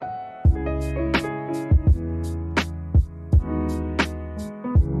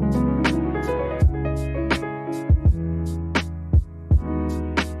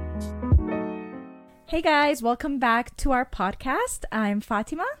Hey guys, welcome back to our podcast. I'm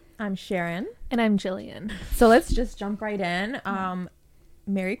Fatima. I'm Sharon. And I'm Jillian. So let's just jump right in.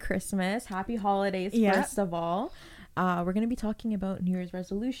 Merry Christmas. Happy holidays, first of all. We're going to be talking about New Year's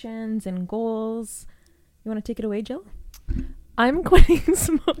resolutions and goals. You want to take it away, Jill? I'm quitting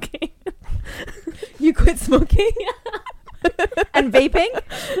smoking. You quit smoking? And vaping?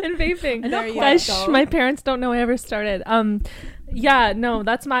 And vaping. There you Guys, go. my parents don't know I ever started. Yeah, no,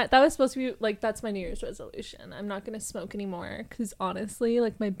 that was supposed to be, like, that's my New Year's resolution. I'm not going to smoke anymore because, honestly,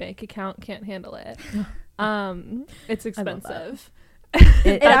 like, my bank account can't handle it. It's expensive.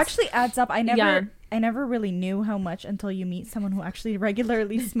 It actually adds up. I never really knew how much until you meet someone who actually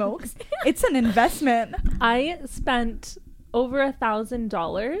regularly smokes. It's an investment. I spent over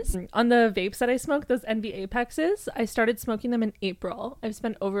 $1,000 on the vapes that I smoke, those NB Apexes. I started smoking them in April. I've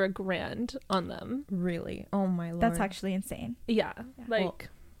spent over $1,000 on them. Really? Oh my Lord. That's actually insane. Yeah. Like,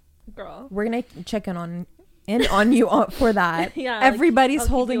 girl. We're going to check in on you for that. Yeah. Everybody's I'll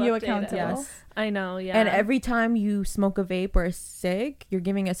holding keep you updated. accountable. Yes. I know, yeah. And every time you smoke a vape or a cig, you're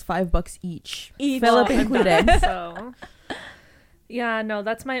giving us $5 each. Philip Well, included. So, yeah, no,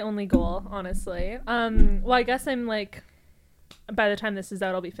 that's my only goal, honestly. Well, I guess I'm like, by the time this is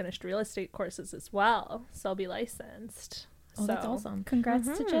out, I'll be finished real estate courses as well, so I'll be licensed. Oh, that's awesome. Congrats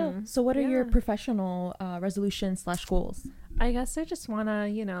to Jill. So what are your Yeah. professional resolutions / goals? I guess I just want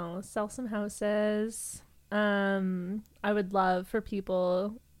to, sell some houses. I would love for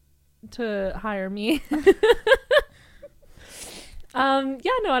people to hire me. Yeah,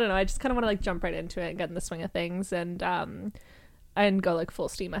 no, I don't know. I just kind of want to like jump right into it and get in the swing of things and go like full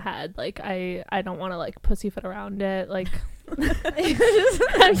steam ahead. Like I don't want to like pussyfoot around it. Like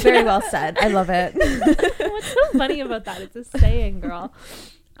Very well said. I love it. what's so funny about that? It's a saying, girl.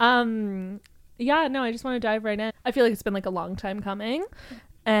 Yeah, no, I just want to dive right in. I feel like it's been like a long time coming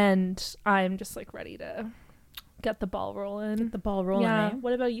and I'm just like ready to get the ball rolling. Get the ball rolling. Yeah. Eh?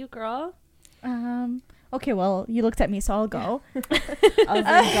 What about you, girl? Okay, well, you looked at me, so I'll go. I was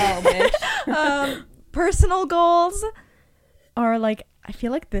like, go, bitch. Personal goals are like, I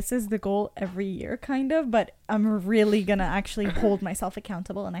feel like this is the goal every year, kind of, but I'm really gonna actually hold myself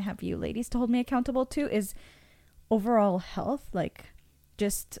accountable, and I have you ladies to hold me accountable too, is overall health, like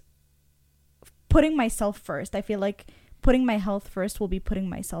just putting myself first. I feel like putting my health first will be putting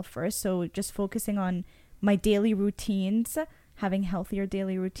myself first, so just focusing on my daily routines, having healthier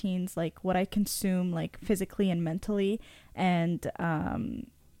daily routines, like what I consume, like physically and mentally, and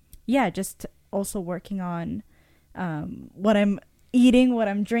just also working on what I'm eating, what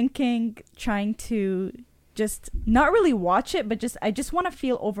I'm drinking, trying to just not really watch it, but I just want to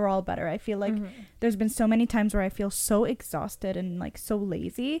feel overall better. I feel like there's been so many times where I feel so exhausted and like so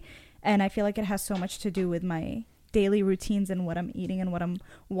lazy, and I feel like it has so much to do with my daily routines and what I'm eating and what I'm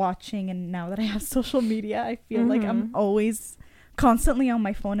watching. And now that I have social media, I feel like I'm always constantly on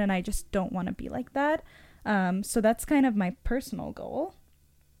my phone, and I just don't want to be like that. So that's kind of my personal goal.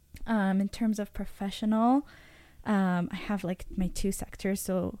 In terms of professional, I have like my two sectors.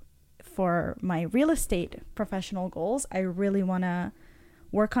 So for my real estate professional goals, I really want to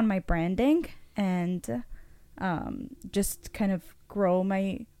work on my branding and just kind of grow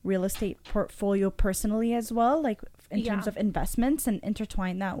my real estate portfolio personally as well, like in terms of investments, and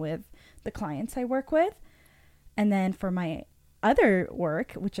intertwine that with the clients I work with. And then for my other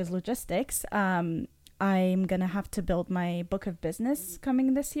work, which is logistics, I'm gonna have to build my book of business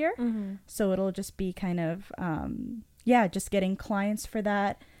coming this year. So it'll just be kind of just getting clients for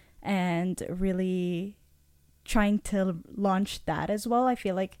that and really trying to launch that as well. I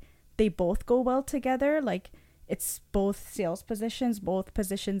feel like they both go well together. Like it's both sales positions, both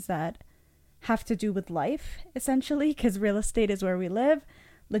positions that have to do with life essentially, because real estate is where we live.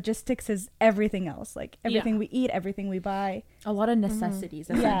 Logistics is everything else, like everything we eat, everything we buy. A lot of necessities,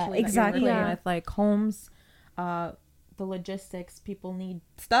 essentially. Yeah, exactly. That you're working with, like homes, the logistics. People need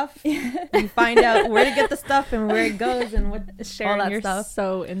stuff. You find out where to get the stuff and where it goes and what Sharon, all that you're stuff.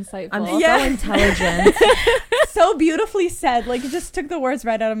 so insightful. I'm so intelligent. So beautifully said. Like, it just took the words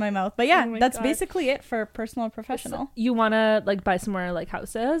right out of my mouth. But yeah, Oh my that's God. basically it for personal and professional. So you want to like buy somewhere like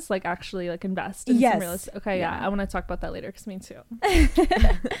houses, like actually like invest in Yes. some real estate? Okay, yeah. Yeah. I want to talk about that later because me too.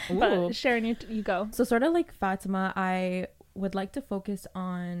 Ooh. But Sharon, you go. So sort of like Fatima, I would like to focus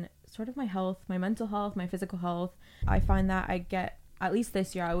on sort of my health, my mental health, my physical health. I find that I get, at least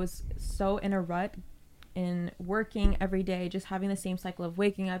this year, I was so in a rut in working every day, just having the same cycle of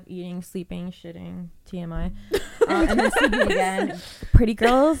waking up, eating, sleeping, shitting, TMI, and then sleeping again. Pretty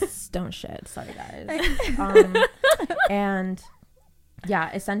girls don't shit. Sorry, guys. And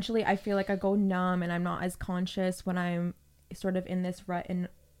yeah, essentially, I feel like I go numb and I'm not as conscious when I'm sort of in this rut and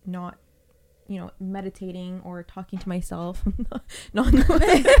not meditating or talking to myself. not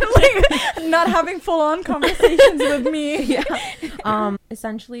not having full-on conversations with me. Yeah.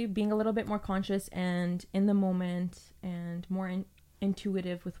 Essentially being a little bit more conscious and in the moment and more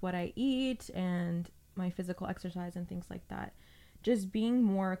intuitive with what I eat and my physical exercise and things like that. Just being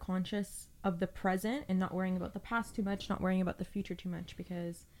more conscious of the present and not worrying about the past too much, not worrying about the future too much,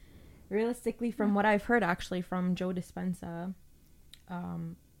 because realistically, from what I've heard actually from Joe Dispenza,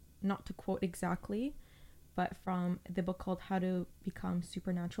 not to quote exactly, but from the book called How to Become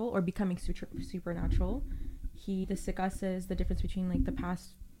Supernatural or Becoming Supernatural, he discusses the difference between like the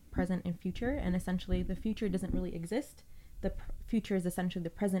past, present, and future. And essentially the future doesn't really exist. The future is essentially the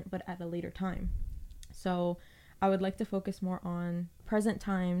present, but at a later time. So I would like to focus more on present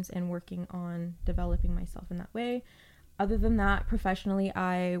times and working on developing myself in that way. Other than that, professionally,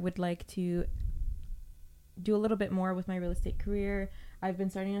 I would like to do a little bit more with my real estate career. I've been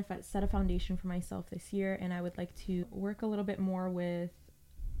starting to set a foundation for myself this year, and I would like to work a little bit more with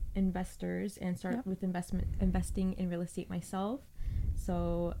investors and start with investing in real estate myself.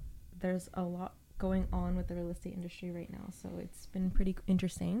 So there's a lot going on with the real estate industry right now, so it's been pretty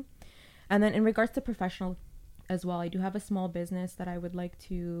interesting. And then in regards to professional as well, I do have a small business that I would like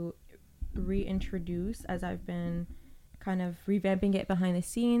to reintroduce, as I've been kind of revamping it behind the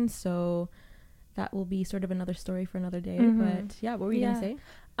scenes. So that will be sort of another story for another day. But yeah, what were you gonna say?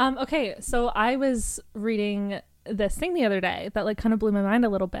 Okay, so I was reading this thing the other day that like kind of blew my mind a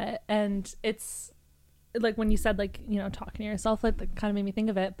little bit, and it's like when you said like talking to yourself, like that kind of made me think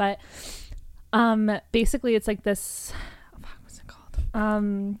of it. But basically it's like this, what's it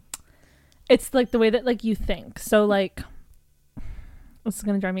called? It's like the way that like you think. So like, this is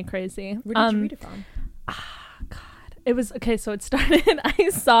gonna drive me crazy. Where did you read it from? It was okay. So it started, I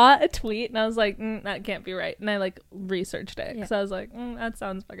saw a tweet and I was like, that can't be right. And I like researched it because I was like, that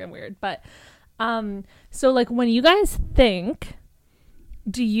sounds fucking weird. But, so like when you guys think,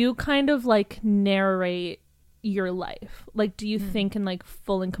 do you kind of like narrate your life? Like, do you think in like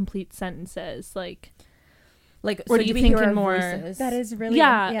full and complete sentences? Like, or do you think in more? Voices? That is really,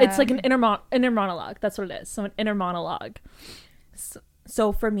 it's like an inner monologue. That's what it is. So an inner monologue.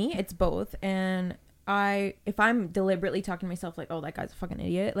 So for me, it's both. And if I'm deliberately talking to myself like, oh, that guy's a fucking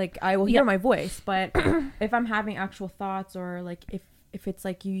idiot, like I will hear my voice. But if I'm having actual thoughts, or like if it's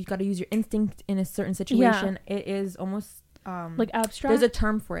like you got to use your instinct in a certain situation, it is almost like abstract. There's a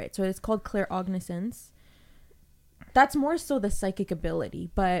term for it, so it's called claircognizance. That's more so the psychic ability,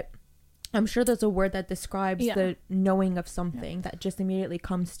 but I'm sure there's a word that describes the knowing of something that just immediately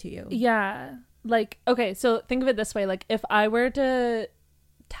comes to you. Yeah. Like, okay, so think of it this way. Like, if I were to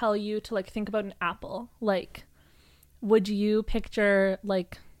tell you to, like, think about an apple, like, would you picture,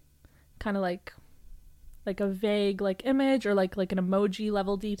 like, kind of like a vague, like, image, or, like an emoji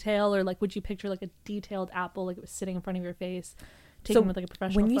level detail, or, like, would you picture, like, a detailed apple, like, it was sitting in front of your face, taken with, like, a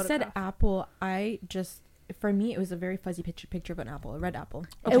professional photograph? When you said apple, for me, it was a very fuzzy picture of an apple, a red apple.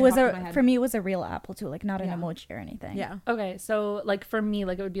 It was for me, it was a real apple too, like not an emoji or anything. Yeah. Okay, so like for me,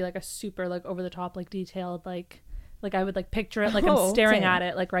 like it would be like a super like over the top, like detailed, like I would like picture it like I'm staring at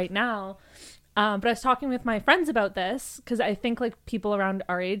it like right now. But I was talking with my friends about this because I think like people around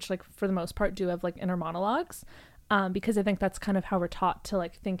our age, like for the most part, do have like inner monologues. Because I think that's kind of how we're taught to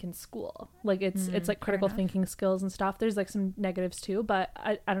like think in school. Like it's like critical thinking skills and stuff. There's like some negatives too, but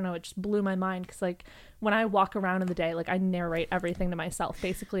I don't know, it just blew my mind because like when I walk around in the day, like I narrate everything to myself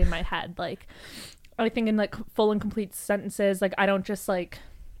basically in my head. Like I think in like full and complete sentences. Like I don't just like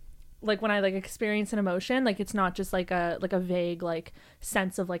when I like experience an emotion, like it's not just like a vague like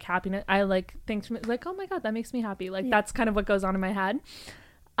sense of like happiness. I like think to me, like, oh my God, that makes me happy. Like that's kind of what goes on in my head.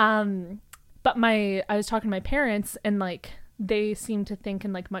 But I was talking to my parents and like they seem to think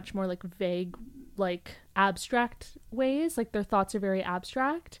in like much more like vague, like abstract ways. Like their thoughts are very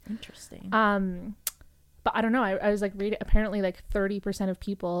abstract. Interesting. But I don't know. I was like reading, apparently like 30% of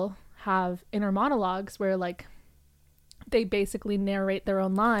people have inner monologues where like they basically narrate their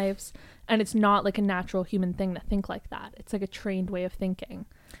own lives, and it's not like a natural human thing to think like that. It's like a trained way of thinking.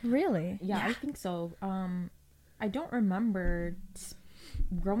 Really? Yeah. I think so. I don't remember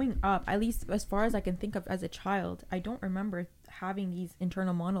growing up, at least as far as I can think of as a child, I don't remember having these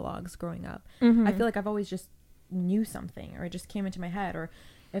internal monologues growing up. I feel like I've always just knew something, or it just came into my head. Or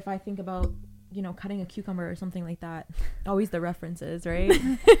if I think about, cutting a cucumber or something like that, always the references, right?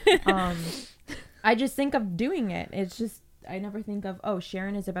 I just think of doing it. It's just, I never think of, oh,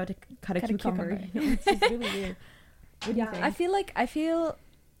 Sharon is about to cut a cucumber. It's just really weird. What do you think?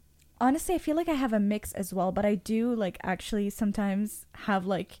 Honestly, I feel like I have a mix as well, but I do like actually sometimes have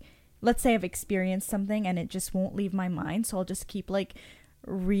like, let's say I've experienced something and it just won't leave my mind. So I'll just keep like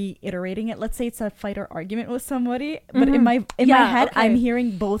reiterating it. Let's say it's a fight or argument with somebody, but in my head, okay, I'm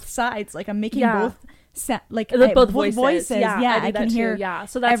hearing both sides. Like I'm making both both voices. Yeah, I can hear. Yeah,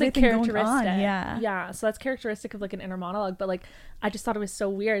 so that's like characteristic. Yeah, so that's characteristic of like an inner monologue. But like, I just thought it was so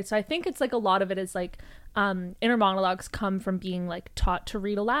weird. So I think it's like a lot of it is like inner monologues come from being like taught to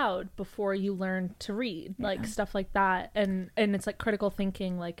read aloud before you learn to read, like stuff like that, and it's like critical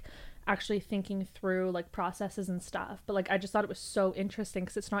thinking, like actually thinking through like processes and stuff. But like I just thought it was so interesting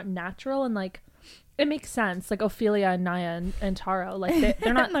because it's not natural, and like it makes sense. Like Ophelia and Naya and Taro, like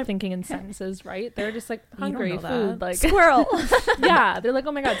they're not thinking in sentences, right? They're just like hungry food, like squirrel. Yeah, they're like,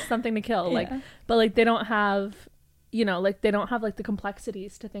 oh my god, something to kill. Like, but like they don't have, you know, like they don't have like the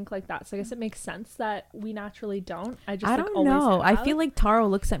complexities to think like that. So I guess it makes sense that we naturally don't. I don't know. I feel like Taro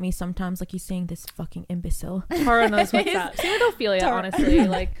looks at me sometimes like he's saying, this fucking imbecile. Taro knows what's up. Same with Ophelia, honestly.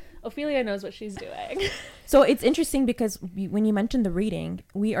 Like Ophelia knows what she's doing. So it's interesting because when you mentioned the reading,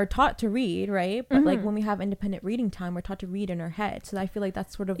 we are taught to read, right? But like when we have independent reading time, we're taught to read in our head. So I feel like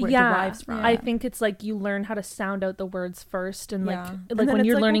that's sort of where it derives from. I think it's like you learn how to sound out the words first, and like when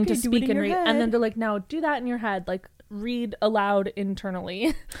you're learning to speak and read, and then they're like, now do that in your head, like read aloud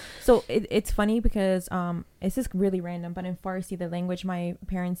internally. So it's funny because this is really random, but in Farsi, the language my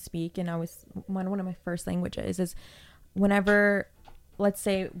parents speak, and one of my first languages is whenever, let's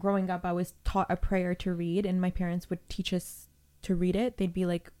say growing up, I was taught a prayer to read and my parents would teach us to read it. They'd be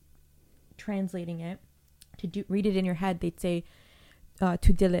like translating it to read it in your head. They'd say to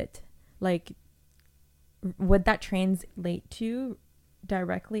dilit. Like what that translate to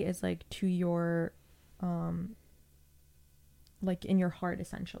directly is like to your like in your heart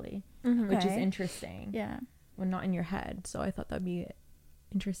essentially, which is interesting. Yeah. Well, not in your head. So I thought that'd be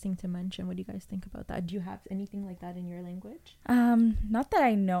interesting to mention. What do you guys think about that? Do you have anything like that in your language? Not that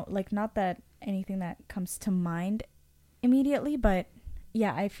I know, like not that anything that comes to mind immediately, but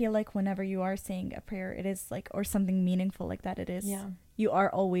yeah, I feel like whenever you are saying a prayer, it is like, or something meaningful like that, it is, you are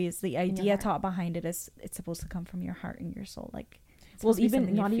always, the idea taught behind it is it's supposed to come from your heart and your soul. Like, well,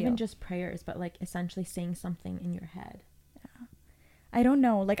 even not even just prayers, but like essentially saying something in your head. Yeah, I don't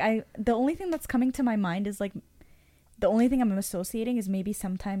know, like the only thing that's coming to my mind is like, the only thing I'm associating is maybe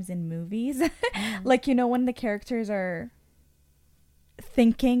sometimes in movies, like, you know, when the characters are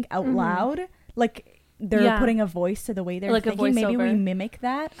thinking out loud, like they're putting a voice to the way they're like thinking. Maybe we mimic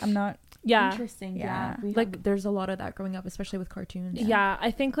that. I'm not. Yeah. Interesting. Yeah. Like there's a lot of that growing up, especially with cartoons. Yeah. I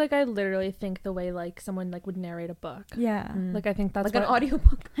think like I literally think the way like someone like would narrate a book. Yeah. Like I think that's like an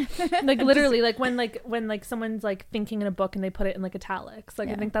audiobook. Like literally like when someone like thinking in a book and they put it in like italics. Like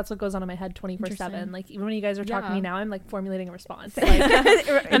I think that's what goes on in my head 24/7. Like even when you guys are talking to me now, I'm like formulating a response. Like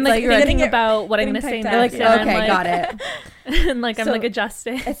I'm like thinking about what I'm gonna say next. Like, okay, like, got it. And like I'm like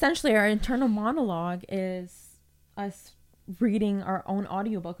adjusting. Essentially our internal monologue is us reading our own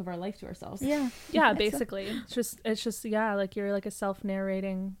audiobook of our life to ourselves. Yeah, basically it's just like you're like a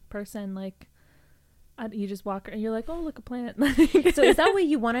self-narrating person. Like you just walk and you're like, oh, look, a plant. So is that what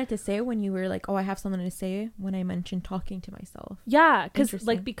you wanted to say when you were like, oh, I have something to say, when I mentioned talking to myself? Yeah,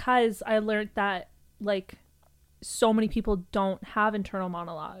 because I learned that like so many people don't have internal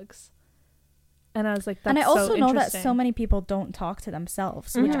monologues. And I was like, that's so interesting. And I also know that so many people don't talk to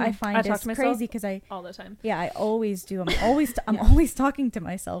themselves, which I find is crazy because I all the time. Yeah, I always do. I'm always talking to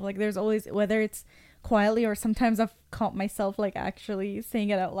myself. Like there's always, whether it's quietly or sometimes I've caught myself like actually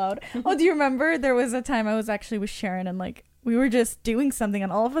saying it out loud. Oh, do you remember there was a time I was actually with Sharon and like we were just doing something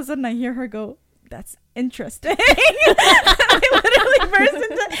and all of a sudden I hear her go, that's interesting. I literally burst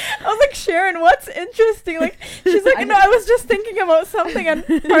into, I was like, Sharon, what's interesting? Like she's like, no, I was just thinking about something and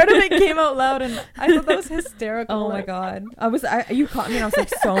part of it came out loud and I thought that was hysterical. Oh my god, you caught me and I was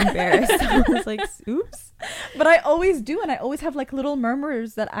like so embarrassed. I was like, oops. But I always do, and I always have like little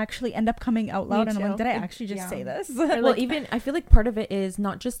murmurs that actually end up coming out loud, and I'm like, did I actually just say this? Well, even I feel like part of it is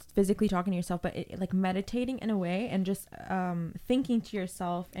not just physically talking to yourself, but like meditating in a way and just thinking to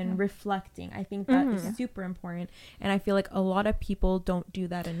yourself and reflecting. I think that is super important, and I feel like a lot of people don't do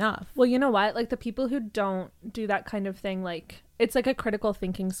that enough. Well, you know what? Like the people who don't do that kind of thing, like it's like a critical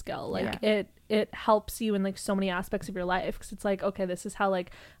thinking skill. Like it helps you in like so many aspects of your life, because it's like, okay, this is how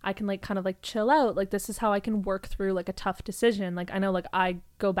like I can like kind of like chill out. Like this is how I can work through like a tough decision. Like I know like I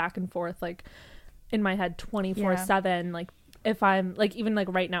go back and forth like in my head 24/7. Like if I'm like, even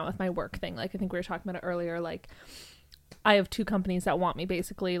like right now with my work thing, like I think we were talking about it earlier, like I have 2 companies that want me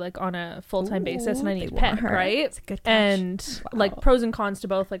basically like on a full-time basis, and I need to pick, right? It's a good catch. And like pros and cons to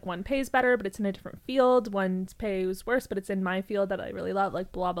both. Like one pays better, but it's in a different field. One pays worse, but it's in my field that I really love,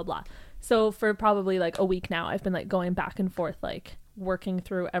 like blah, blah, blah. So for probably like a week now, I've been like going back and forth, like working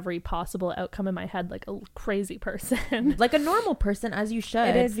through every possible outcome in my head like a crazy person. Like a normal person, as you should.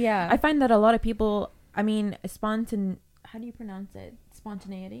 It is, yeah. I find that a lot of people, I mean, how do you pronounce it?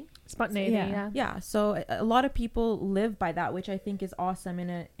 Spontaneity? Spontaneity, yeah. Yeah, so a lot of people live by that, which I think is awesome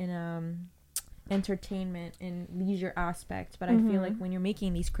in a entertainment and leisure aspect. But I feel like when you're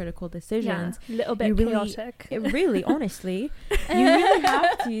making these critical decisions, a little bit chaotic. It really, honestly, you really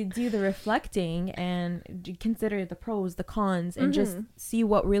have to do the reflecting and consider the pros, the cons, and just see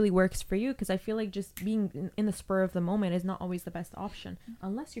what really works for you. Because I feel like just being in the spur of the moment is not always the best option,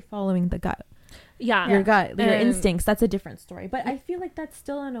 unless you're following the gut. Your gut, your instincts. That's a different story. But I feel like that's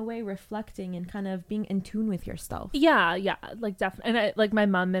still in a way reflecting and kind of being in tune with yourself. Yeah, like definitely. And like my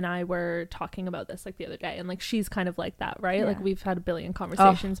mom and I were talking about this like the other day, and like she's kind of like that, right? Like we've had a billion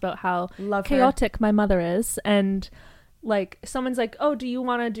conversations about how chaotic my mother is, and like someone's like, oh, do you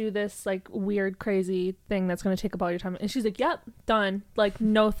want to do this like weird crazy thing that's going to take up all your time? And she's like, yep, done. Like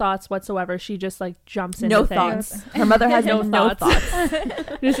no thoughts whatsoever. She just like jumps into things. Her mother has no thoughts.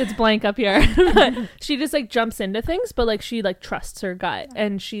 Just it's blank up here. But she just like jumps into things, but like she like trusts her gut,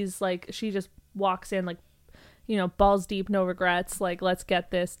 and she's like, she just walks in like, you know, balls deep, no regrets, like let's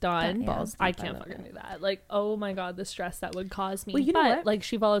get this done. Balls deep, I can't fucking do that. Like, oh my god, the stress that would cause me. Well, you know what? Like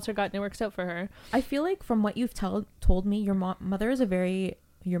she follows her gut and it works out for her. I feel like from what you've told me, your mother is a very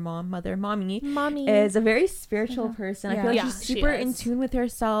mommy is a very spiritual person. I feel like she's super in tune with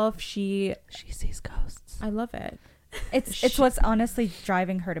herself. She sees ghosts. I love it. It's what's honestly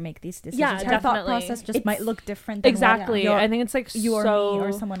driving her to make these decisions. Yeah, her definitely. thought process just might look different than exactly. I think it's like you or me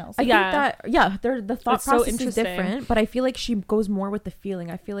or someone else. I think that the thought it's process is different, but I feel like she goes more with the feeling.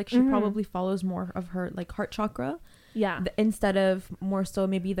 I feel like she probably follows more of her like heart chakra, instead of more so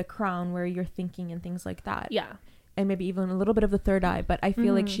maybe the crown where you're thinking and things like that. And maybe even a little bit of the third eye. But I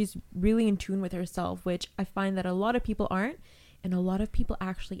feel like she's really in tune with herself, which I find that a lot of people aren't. And a lot of people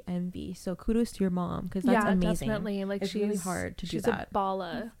actually envy. So kudos to your mom, because that's amazing. Definitely. Like it's really hard to do that.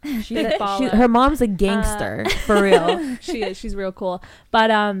 She's a balla. Her mom's a gangster for real. She is. She's real cool. But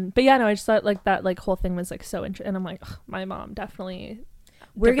yeah, no, I just thought like that like whole thing was like so interesting. And I'm like, ugh, my mom definitely.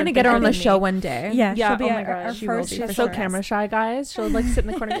 We're gonna get her on the show one day. Yeah, she'll be our first. She's so camera shy, guys. She'll like sit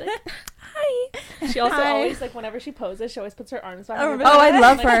in the corner and be like, hi. She also always like whenever she poses, she always puts her arms behind her back. I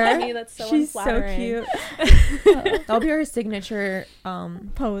love like, her. Me, that's so she's so cute. That'll be her signature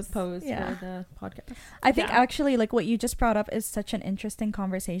pose for the podcast. I think actually like what you just brought up is such an interesting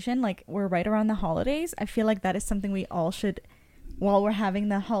conversation. Like we're right around the holidays. I feel like that is something we all should, while we're having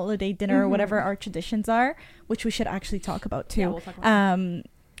the holiday dinner or whatever our traditions are, which we should actually talk about too. We'll talk about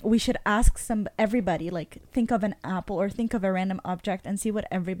we should ask everybody, like think of an apple or think of a random object and see what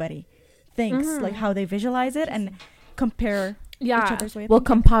everybody thinks, like how they visualize it and compare each other's way of we'll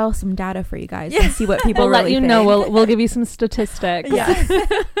thinking. compile some data for you guys and see what people we'll really let you think. know. We'll give you some statistics.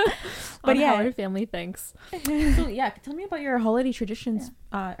 But how our family thinks. So tell me about your holiday traditions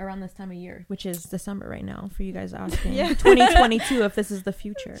around this time of year, which is December right now for you guys asking. 2022 if this is the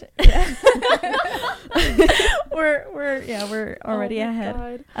future. we're already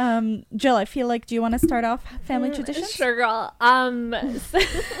ahead. Jill, I feel like, do you want to start off family traditions? Sure, girl.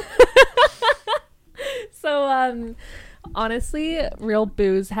 So honestly, real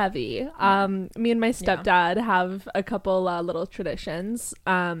booze heavy. Me and my stepdad have a couple little traditions.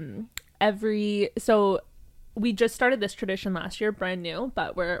 So we just started this tradition last year, brand new,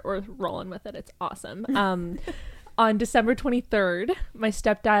 but we're rolling with it. It's awesome. On December 23rd, my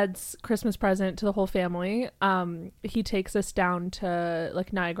stepdad's Christmas present to the whole family, he takes us down to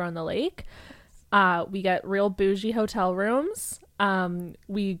like Niagara on the Lake. We get real bougie hotel rooms.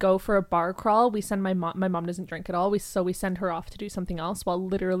 We go for a bar crawl. We send my mom doesn't drink at all. So we send her off to do something else while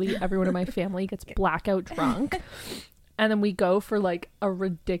literally everyone in my family gets blackout drunk. And then we go for like a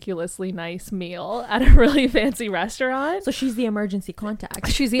ridiculously nice meal at a really fancy restaurant. So she's the emergency contact.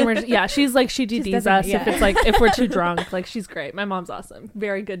 She's the emergency. Yeah, she's like, she DDs us if it's like, if we're too drunk. Like, she's great. My mom's awesome.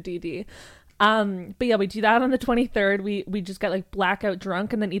 Very good DD. But yeah, we do that on the 23rd. We just get like blackout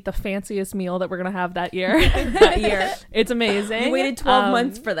drunk and then eat the fanciest meal that we're gonna have that year. It's amazing. You waited 12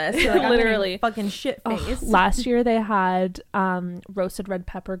 months for this. You're like, literally fucking shit face. Last year they had roasted red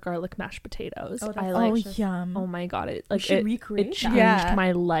pepper garlic mashed potatoes. Yum. Oh my god, it recreate changed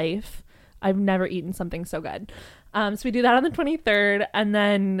my life. I've never eaten something so good. So we do that on the 23rd, and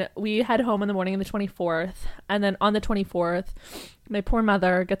then we head home in the morning on the 24th, and then on the 24th my poor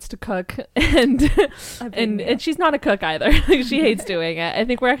mother gets to cook, and she's not a cook either. Like, she hates doing it. I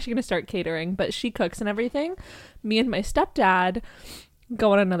think we're actually going to start catering, but she cooks and everything. Me and my stepdad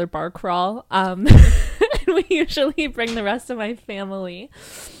go on another bar crawl, and we usually bring the rest of my family.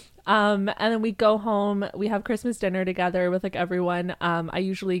 And then we go home. We have Christmas dinner together with like everyone. I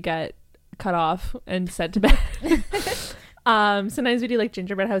usually get cut off and sent to bed. Sometimes we do like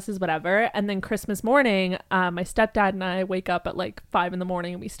gingerbread houses, whatever. And then Christmas morning, my stepdad and I wake up at like 5 a.m.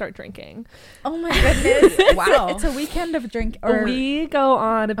 and we start drinking. Oh my goodness. Wow. It's a weekend of drink. Or We go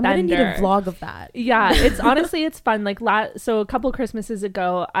on a bender. I'm gonna need a vlog of that. Yeah, it's honestly, it's fun. Like so a couple Christmases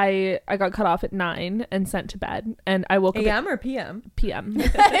ago, I got cut off at 9 and sent to bed, and I woke up AM or PM? PM,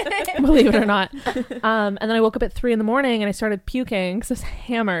 believe it or not. And then I woke up at 3 a.m. and I started puking because I was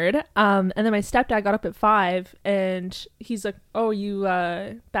hammered. And then my stepdad got up at 5 and he's like, "Oh, you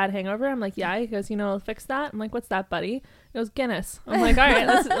bad hangover?" I'm like, "Yeah." He goes, "I'll fix that." I'm like, "What's that, buddy?" He goes, "Guinness." I'm like, "All right,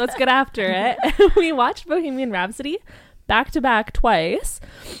 let's get after it." We watched Bohemian Rhapsody back to back twice,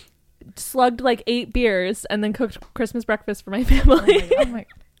 slugged like 8 beers, and then cooked Christmas breakfast for my family. Oh my,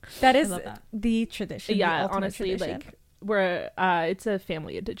 that is that. the tradition. Yeah, the ultimate honestly, tradition. like we're it's a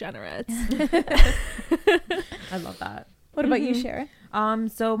family of degenerates. I love that. What about you, Sharon?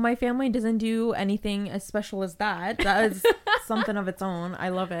 So my family doesn't do anything as special as that. That is something of its own. I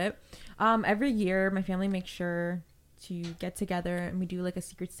love it. Every year my family makes sure to get together and we do like a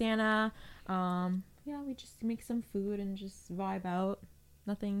Secret Santa. We just make some food and just vibe out.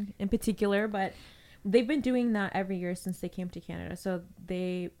 Nothing in particular, but they've been doing that every year since they came to Canada. So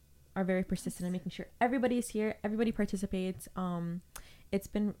they are very persistent in making sure everybody's here, everybody participates. It's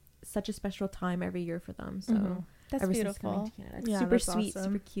been such a special time every year for them. So That's ever since beautiful. coming to Canada. It's Yeah, super that's sweet,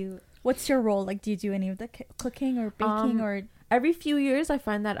 awesome. super cute. What's your role? Like, do you do any of the cooking or baking or? Every few years I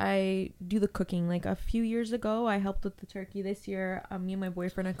find that I do the cooking. Like a few years ago I helped with the turkey. This year me and my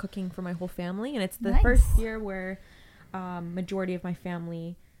boyfriend are cooking for my whole family, and it's the Nice. first year where majority of my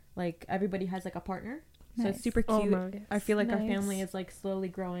family, like everybody has like a partner. So Nice. it's super Oh cute. my I feel like our Nice. family is like slowly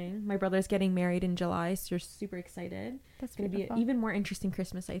growing. My brother's getting married in July, so we're super excited. That's It's going to be beautiful. an even more interesting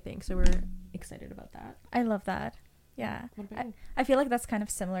Christmas, I think. So we're excited about that. I love that. Yeah. What about you? I feel like that's kind of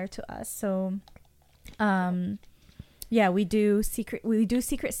similar to us. So, we do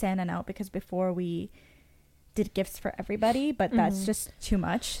Secret Santa now, because before we did gifts for everybody, but that's just too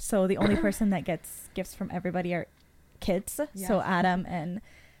much. So the only person that gets gifts from everybody are kids. Yeah. So Adam and,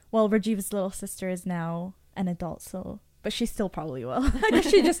 Rajiv's little sister is now an adult, but she still probably will, because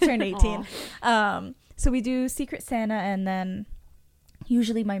she just turned 18. So we do Secret Santa, and then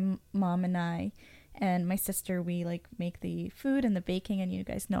usually my mom and I and my sister, we like make the food and the baking, and you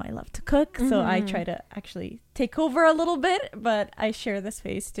guys know I love to cook, so I try to actually take over a little bit, but I share the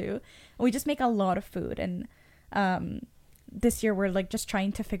space too. We just make a lot of food, and this year we're like just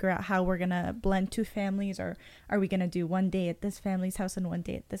trying to figure out how we're gonna blend two families, or are we gonna do one day at this family's house and one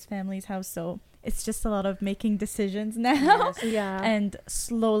day at this family's house. So it's just a lot of making decisions now. Yes. Yeah. And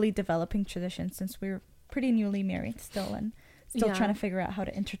slowly developing traditions, since we're pretty newly married still, and still Yeah. trying to figure out how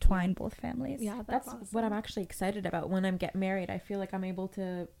to intertwine both families. Yeah, That's awesome. what I'm actually excited about when I get married. I feel like I'm able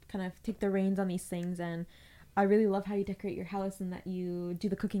to kind of take the reins on these things, and I really love how you decorate your house and that you do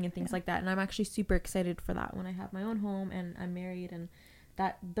the cooking and things like that. And I'm actually super excited for that when I have my own home and I'm married, and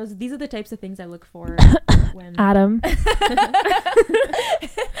these are the types of things I look for when Adam.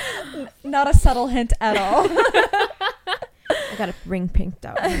 Not a subtle hint at all. I got a ring pinked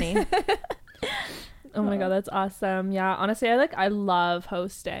out, honey. Oh my god, that's awesome. Yeah, honestly, I love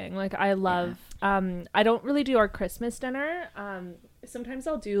hosting. Like I love I don't really do our Christmas dinner. Sometimes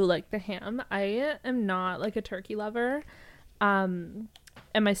I'll do like the ham. I am not like a turkey lover. And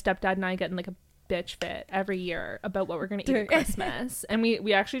my stepdad and I get in like a bitch fit every year about what we're going to eat at Christmas. And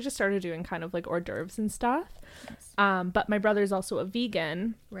we actually just started doing kind of like hors d'oeuvres and stuff. But my brother's also a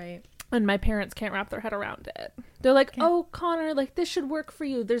vegan. Right. And my parents can't wrap their head around it. They're like, "Oh, Connor, like this should work for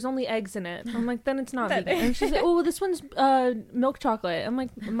you. There's only eggs in it." I'm like, "Then it's not vegan." And she's like, "Oh, this one's milk chocolate." I'm like,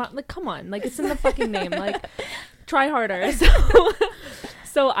 "Come on, like it's in the fucking name. Like, try harder."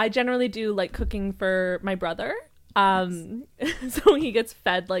 So I generally do like cooking for my brother. So he gets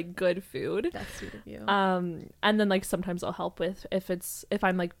fed like good food. That's sweet of you. And then like sometimes I'll help with if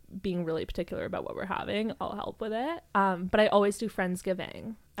I'm like being really particular about what we're having, I'll help with it. But I always do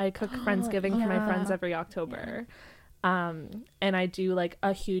Friendsgiving. I cook Friendsgiving for my friends every October. And I do like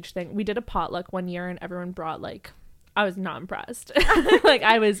a huge thing. We did a potluck one year and everyone brought like, I was not impressed. Like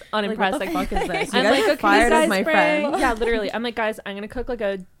I was unimpressed. Like, what the fuck is this? I'm You like, guys okay, fired guys as my bring- friend. Yeah, literally. I'm like, guys, I'm gonna cook like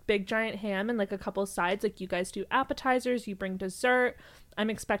a big giant ham and like a couple sides. Like you guys do appetizers, you bring dessert. I'm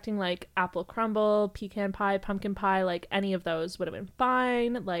expecting like apple crumble, pecan pie, pumpkin pie, like any of those would have been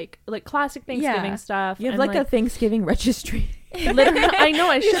fine. Like classic Thanksgiving stuff. You have And, like a Thanksgiving registry. Literally, I know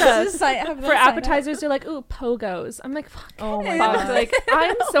I should have. Just have them For sign up. appetizers, they're like, ooh, pogos. I'm like, fuck. Oh my Fuck. god. Like,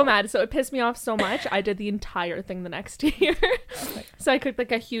 I'm so mad. So it pissed me off so much. I did the entire thing the next year. So I cooked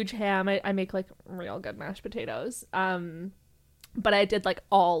like a huge ham. I make like real good mashed potatoes. But I did like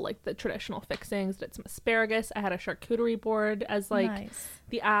all like the traditional fixings. Did some asparagus. I had a charcuterie board as like Nice.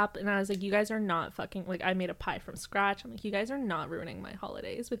 the app, and I was like, you guys are not fucking, like, I made a pie from scratch. I'm like, you guys are not ruining my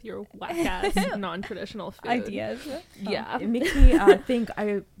holidays with your whack ass non-traditional food Ideas. Yeah. It makes me think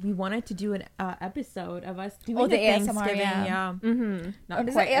we wanted to do an episode of us doing the ASMR, Thanksgiving. yeah. Mm-hmm. Not Is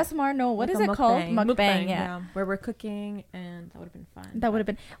it quite ASMR? No, what like is a it called? mukbang. Mukbang, yeah. where we're cooking, and that would have been fun. That would have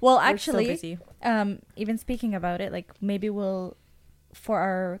been well. We're so Actually, busy. even speaking about it, like maybe we'll, for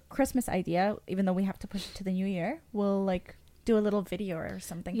our Christmas idea, even though we have to push it to the new year, we'll like do a little video or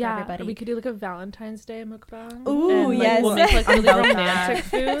something for everybody. We could do like a Valentine's Day mukbang. Ooh, and, like, yes. we'll make like I'm really down for romantic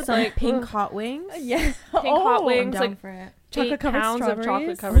food, Some like pink ugh, hot wings. Yeah. pink hot I'm wings, down like for it. Chocolate 8 covered pounds of strawberries.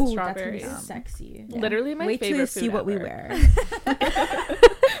 chocolate covered Ooh, that's gonna be strawberries. sexy. Yeah. Literally my Wait till favorite you see food what we ever. wear.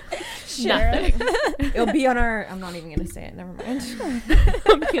 Nothing. It'll be on our. I'm not even gonna say it. Never mind.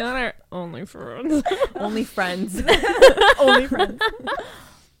 It'll be on our OnlyFans. Only friends. Only friends.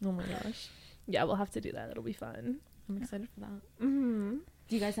 Oh my gosh. Yeah, we'll have to do that. It'll be fun. I'm excited for that. Mm-hmm.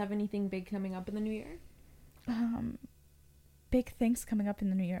 Do you guys have anything big coming up in the new year? Big things coming up in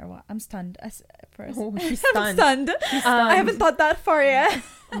the new year. Well, I'm stunned. First, Oh, she's I'm stunned. stunned. I haven't thought that far yet.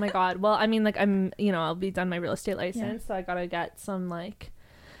 Oh my god. Well, I mean, like, I'll be done my real estate license, so I gotta get some, like,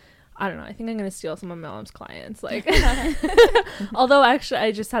 I don't know. I think I'm gonna steal some of my mom's clients. Like, although actually,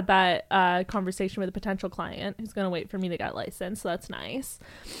 I just had that conversation with a potential client who's gonna wait for me to get licensed, so that's nice.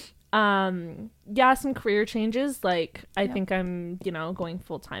 Yeah, some career changes. Like, I think I'm, going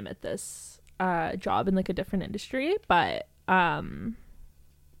full time at this job in like a different industry, but I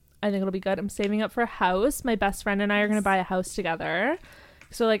think it'll be good. I'm saving up for a house. My best friend and I are gonna buy a house together.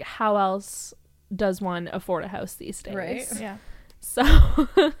 So like, how else does one afford a house these days? Right. Yeah. So,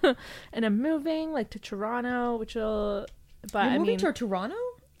 and I'm moving like to Toronto, which will, but You're I moving mean, to Toronto?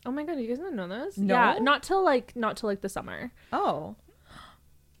 oh my god, you guys didn't know this? No? Yeah, not till like the summer. Oh.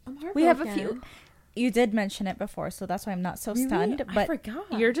 I'm heartbroken. We have a few. You did mention it before, so that's why I'm not so stunned. I But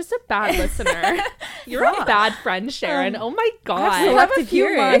forgot. You're just a bad listener. You're a bad friend, Sharon. Oh my god. we have a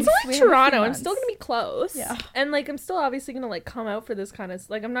few months. It's We only have a few Toronto. I'm months. still gonna be close. Yeah. And like, I'm still obviously gonna like come out for this kind of,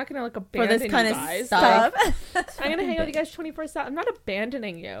 like, I'm not gonna like for abandon this kind you of guys. stuff. I'm gonna hang out with you guys 24/7. I'm not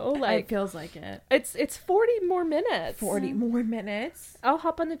abandoning you. It Like, feels like it. it's 40 more minutes. 40 more minutes. I'll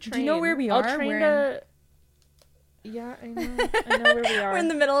hop on the train. Do you know where we I'll are? train We're to. Yeah, I know. I know where we are. we're in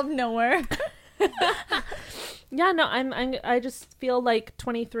the middle of nowhere. Yeah, no, I just feel like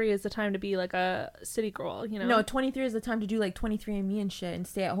 23 is the time to be like a city girl, No, 23 is the time to do like 23andMe and shit and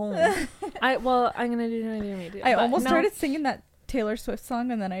stay at home. I'm gonna do 23andMe too. I but almost no. started singing that Taylor Swift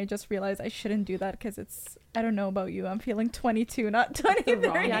song, and then I just realized I shouldn't do that because it's, I don't know about you, I'm feeling 22, not 23.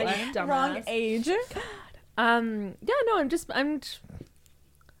 wrong Yeah, one. you dumbass. Wrong age. Yeah, no,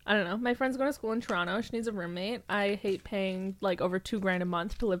 I don't know. My friend's going to school in Toronto. She needs a roommate. I hate paying like over $2,000 a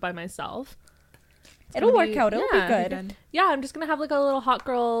month to live by myself. It'll work out. It'll be good. Yeah, I'm just gonna have like a little hot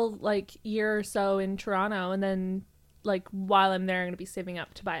girl like year or so in Toronto, and then like while I'm there, I'm gonna be saving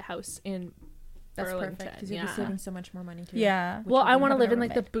up to buy a house in That's Burlington. perfect because you'll be saving so much more money too. Yeah. Well, I want to having live a in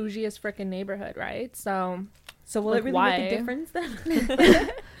like the roommate. bougiest freaking neighborhood, right? So So will like, it really why? make a difference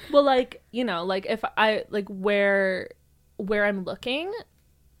then? well, like, like if I like where I'm looking,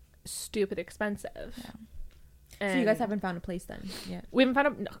 stupid expensive. So you guys haven't found a place then yet? We haven't found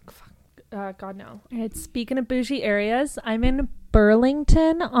a no. Fuck. God no. All right, speaking of bougie areas, I'm in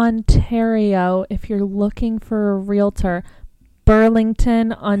Burlington, Ontario. If you're looking for a realtor,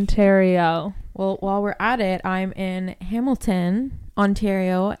 Burlington, Ontario. Well, while we're at it, I'm in Hamilton,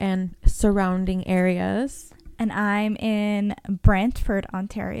 Ontario, and surrounding areas. And I'm in Brantford,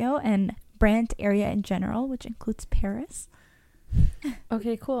 Ontario, and Brant area in general, which includes Paris.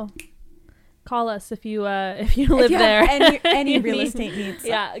 Okay, cool. Call us if you live there. Any real estate needs.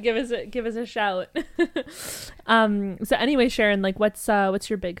 Yeah, give us a shout. So anyway, Sharon, like, what's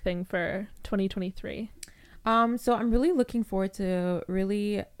your big thing for 2023? So I'm really looking forward to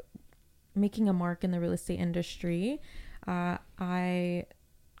really making a mark in the real estate industry. I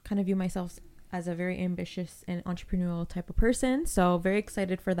kind of view myself as a very ambitious and entrepreneurial type of person, so very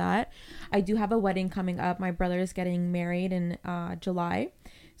excited for that. I do have a wedding coming up. My brother is getting married in July.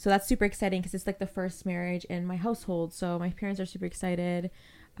 So that's super exciting because it's like the first marriage in my household. So my parents are super excited.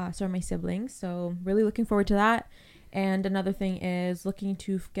 So are my siblings. So really looking forward to that. And another thing is looking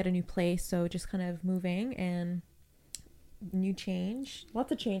to get a new place. So just kind of moving and new change,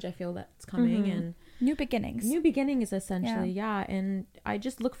 lots of change I feel that's coming, and new beginnings. New beginnings, essentially. Yeah. And I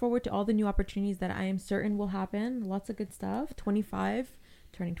just look forward to all the new opportunities that I am certain will happen. Lots of good stuff.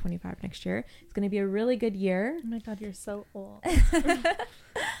 Turning 25 next year. It's going to be a really good year. Oh my God, you're so old.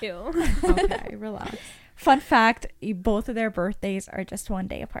 Ew. Okay, relax. Fun fact, both of their birthdays are just one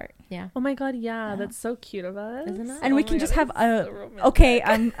day apart. Yeah. Oh my God, yeah, that's so cute of us. Isn't it? And Oh we my can God, just have it's a so romantic. okay,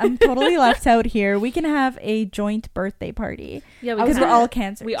 I'm totally left out here. We can have a joint birthday party. Yeah, Because we're all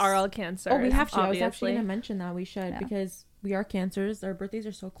cancers. We are all Cancer. Oh, we have to. I was actually obviously. going to mention that we should, Yeah. because we are Cancers. Our birthdays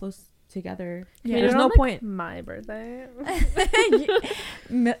are so close together. Yeah, There's you no know, like, point. my birthday.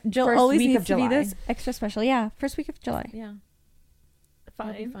 Jill First always week needs of to be July. this extra special. Yeah, first week of July. Yeah.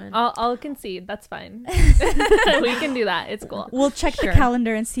 That'll be Fine. fun. I'll concede. That's fine. We can do that. It's cool. We'll check Sure. the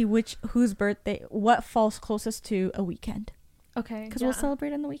calendar and see what falls closest to a weekend. Okay. Because we'll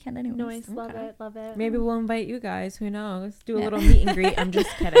celebrate on the weekend anyways. Nice. Love Okay. it. Love it. Maybe we'll invite you guys. Who knows? Do a Yeah. little meet and greet. I'm just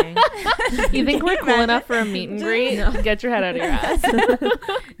kidding. You think we're cool enough for a meet and greet? Get your head out of your ass.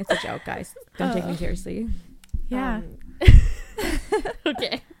 It's a joke, guys. Don't take me seriously. Yeah.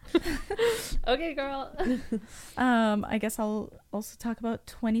 Okay. Okay, girl. I guess I'll also talk about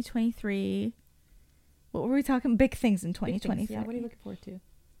 2023. What were we talking? Big things in Big things. 2023. Yeah, what are you looking forward to?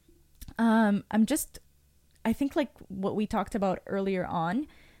 I think like what we talked about earlier on,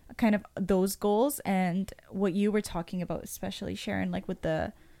 kind of those goals and what you were talking about, especially Sharon, like with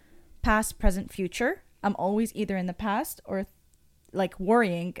the past, present, future. I'm always either in the past or like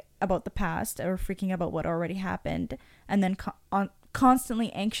worrying about the past or freaking about what already happened, and then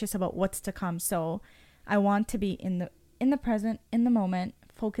constantly anxious about what's to come. So I want to be in the present, in the moment,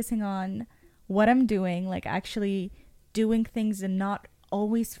 focusing on what I'm doing, like actually doing things and not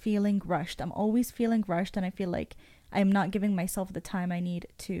always feeling rushed. I'm always feeling rushed, and I feel like I'm not giving myself the time I need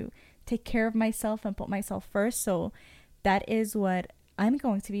to take care of myself and put myself first. So that is what I'm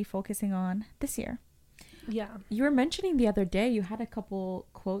going to be focusing on this year. Yeah. You were mentioning the other day you had a couple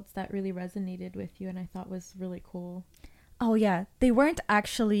quotes that really resonated with you, and I thought was really cool. Oh yeah, they weren't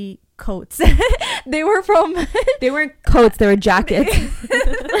actually coats. They were from They weren't coats, they were jackets.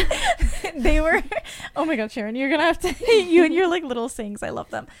 they were, oh my god, Sharon, you're gonna have to you and your like little sayings, I love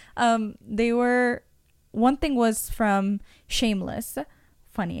them. They were, one thing was from Shameless,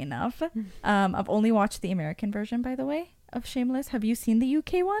 funny enough. I've only watched the American version, by the way, of Shameless. Have you seen the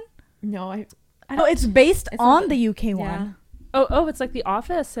UK one? No, I Oh, it's based It's on not- the UK yeah. one. Oh, it's like The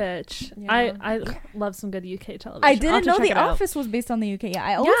Office. Itch. Yeah. I love some good UK television. I I'll have didn't to know check The it out. Office was based on the UK. Yeah,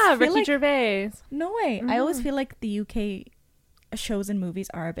 I always Yeah, feel Ricky like, Gervais. no way. I always Mhm. feel like the UK shows and movies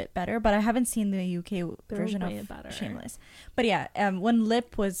are a bit better, but I haven't seen the UK They're version way of better. Shameless. But yeah, when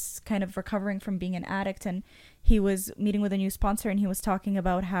Lip was kind of recovering from being an addict, and he was meeting with a new sponsor, and he was talking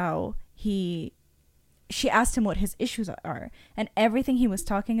about how she asked him what his issues are, and everything he was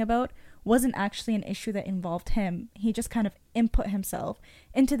talking about wasn't actually an issue that involved him. He just kind of input himself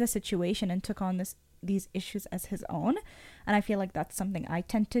into the situation and took on these issues as his own. And I feel like that's something I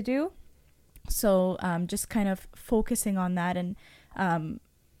tend to do. So just kind of focusing on that, and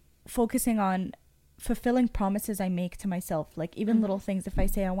focusing on fulfilling promises I make to myself. Like even little things, if I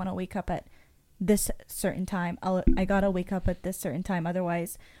say I want to wake up at this certain time, I gotta wake up at this certain time.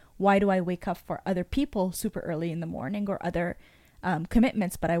 Otherwise, why do I wake up for other people super early in the morning or other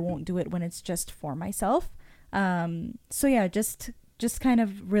commitments, but I won't do it when it's just for myself? So yeah, just kind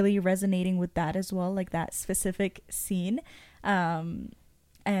of really resonating with that as well, like that specific scene.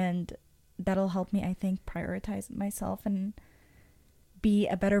 And that'll help me, I think, prioritize myself and be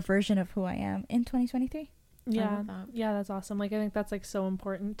a better version of who I am in 2023. Yeah. that. Yeah, that's awesome. Like I think that's like so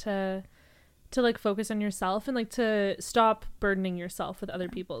important to like focus on yourself and like to stop burdening yourself with other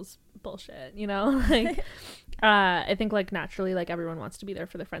people's bullshit, you know? Like I think like naturally like everyone wants to be there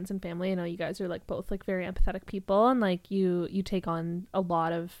for their friends and family. I know you guys are like both like very empathetic people, and like you take on a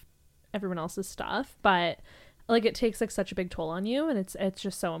lot of everyone else's stuff, but like it takes like such a big toll on you, and it's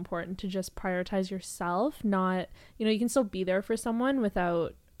just so important to just prioritize yourself. Not, you know, you can still be there for someone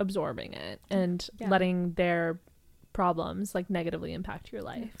without absorbing it and letting their problems like negatively impact your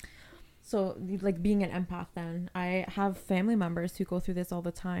life. So like being an empath, then I have family members who go through this all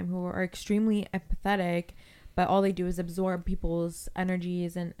the time, who are extremely empathetic, but all they do is absorb people's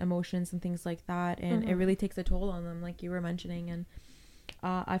energies and emotions and things like that, and it really takes a toll on them, like you were mentioning. And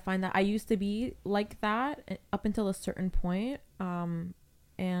I find that I used to be like that up until a certain point,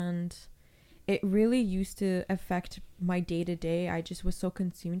 and it really used to affect my day-to-day. I just was so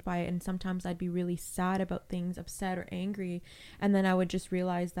consumed by it, and sometimes I'd be really sad about things, upset or angry, and then I would just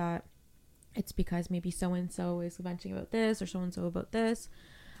realize that it's because maybe so-and-so is venting about this or so-and-so about this,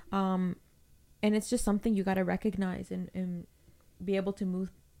 And it's just something you got to recognize and be able to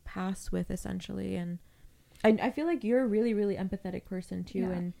move past with, essentially. And I feel like you're a really, really empathetic person too. Yeah.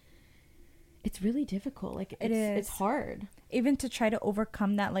 And it's really difficult. Like it's hard. Even to try to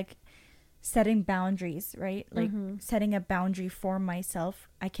overcome that, like setting boundaries, right? Like setting a boundary for myself.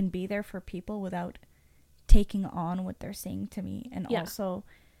 I can be there for people without taking on what they're saying to me. And also,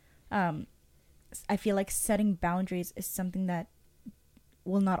 I feel like setting boundaries is something that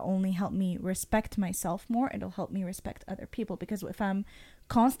will not only help me respect myself more, it'll help me respect other people. Because if I'm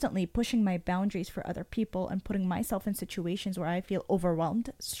constantly pushing my boundaries for other people and putting myself in situations where I feel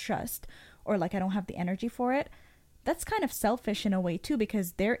overwhelmed, stressed, or like I don't have the energy for it, that's kind of selfish in a way too,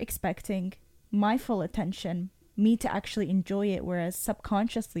 because they're expecting my full attention, me to actually enjoy it, whereas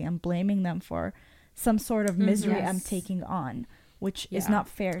subconsciously I'm blaming them for some sort of misery I'm taking on, which is not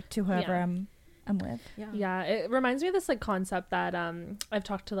fair to whoever I'm with. Yeah, it reminds me of this like concept that I've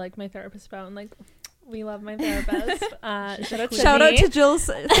talked to like my therapist about, and like we love my therapist. Shout out to Jill's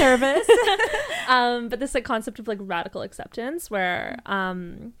therapist. But this like concept of like radical acceptance, where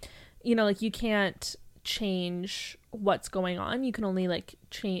you know, like you can't change what's going on, you can only like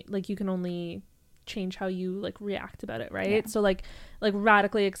change, like you can only change how you like react about it, right? So like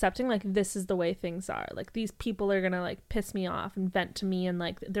radically accepting like this is the way things are, like these people are gonna like piss me off and vent to me, and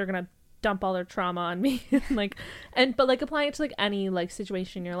like they're gonna dump all their trauma on me like, and but like applying it to like any like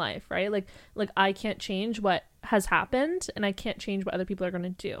situation in your life, right? Like I can't change what has happened, and I can't change what other people are going to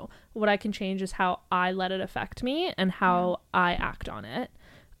do. What I can change is how I let it affect me and how I act on it.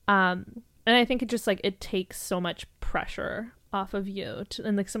 And I think it just like it takes so much pressure off of you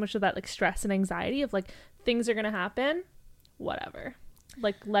and like so much of that like stress and anxiety of like things are gonna happen, whatever,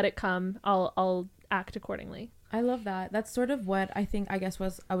 like let it come, I'll act accordingly. I love that. That's sort of what I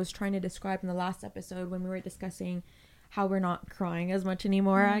was trying to describe in the last episode when we were discussing how we're not crying as much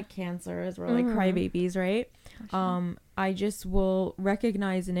anymore at cancer, as we're like crybabies, right? I just will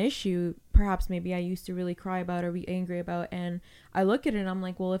recognize an issue perhaps maybe I used to really cry about or be angry about, and I look at it and I'm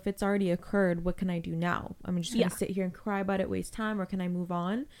like, well, if it's already occurred, what can I do now? I'm just gonna sit here and cry about it, waste time, or can I move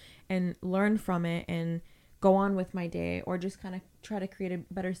on and learn from it and go on with my day, or just kind of try to create a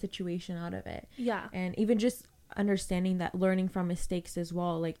better situation out of it? And even just understanding that, learning from mistakes as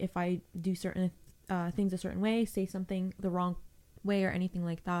well. Like if I do certain things a certain way, say something the wrong way or anything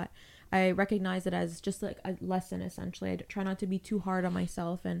like that, I recognize it as just like a lesson, essentially. I try not to be too hard on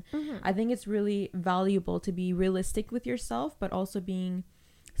myself, and I think it's really valuable to be realistic with yourself, but also being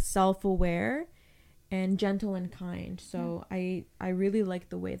self-aware and gentle and kind. So I really like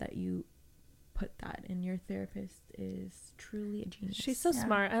the way that you put that, and your therapist is truly a genius. She's so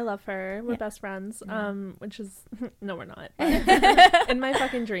smart. I love her. We're best friends. Which is no, we're not. In my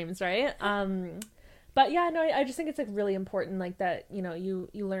fucking dreams, right? But yeah, no, I just think it's like really important, like that, you know, you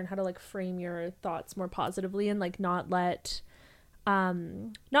learn how to like frame your thoughts more positively, and like not let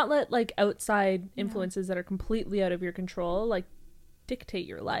like outside influences that are completely out of your control like dictate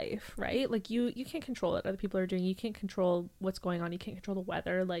your life, right? Like you can't control what other people are doing, you can't control what's going on, you can't control the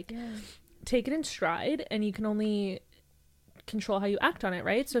weather. Like take it in stride, and you can only control how you act on it,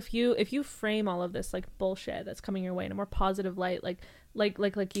 right? So if you frame all of this like bullshit that's coming your way in a more positive light, like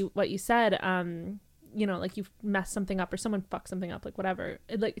what you said, you know, like you've messed something up or someone fucked something up, like whatever,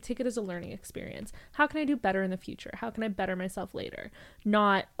 like take it as a learning experience. How can I do better in the future? How can I better myself later?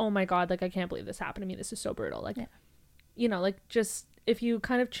 Not, oh my god, like I can't believe this happened to me, this is so brutal. Like you know, like just if you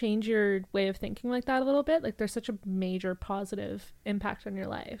kind of change your way of thinking like that a little bit, like there's such a major positive impact on your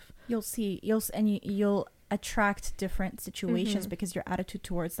life. You'll attract different situations because your attitude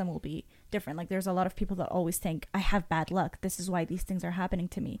towards them will be different. Like there's a lot of people that always think, I have bad luck, this is why these things are happening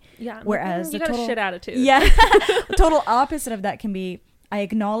to me. Whereas you got a shit attitude. Total opposite of that can be, I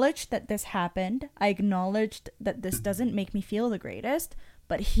acknowledge that this happened, I acknowledged that this doesn't make me feel the greatest,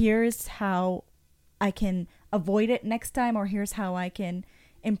 but here's how I can avoid it next time, or here's how I can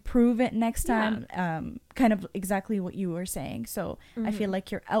improve it next time. Kind of exactly what you were saying. So I feel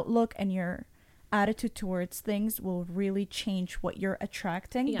like your outlook and your attitude towards things will really change what you're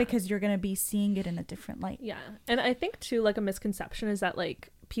attracting, because you're going to be seeing it in a different light. And I think too, like a misconception is that like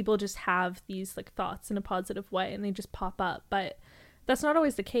people just have these like thoughts in a positive way and they just pop up, but that's not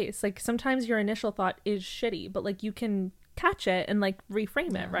always the case. Like sometimes your initial thought is shitty, but like you can catch it and like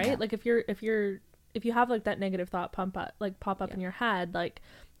reframe it, right? Like if you have like that negative thought pop up in your head, like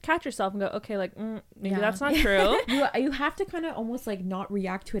catch yourself and go, okay, like maybe that's not true. You have to kind of almost like not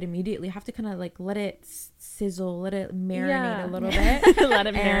react to it immediately. You have to kind of like let it sizzle, let it marinate a little bit. Let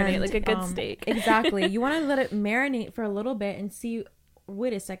it marinate like a good steak. Exactly. You want to let it marinate for a little bit and see,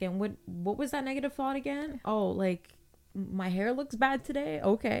 wait a second, what was that negative thought again? Oh, like my hair looks bad today.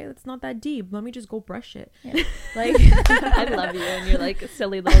 Okay, it's not that deep. Let me just go brush it. Yeah. Like, I love you and your like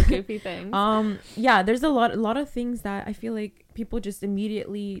silly little goofy things. yeah, there's a lot of things that I feel like people just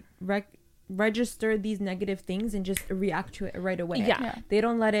immediately register these negative things and just react to it right away. Yeah. They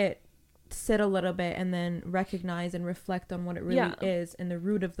don't let it sit a little bit and then recognize and reflect on what it really is and the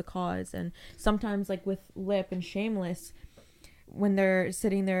root of the cause. And sometimes, like with Lip and Shameless, when they're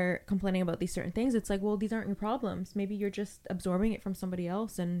sitting there complaining about these certain things, it's like, well, these aren't your problems. Maybe you're just absorbing it from somebody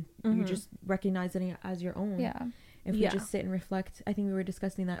else and you're just recognizing it as your own. Yeah. If we just sit and reflect, I think we were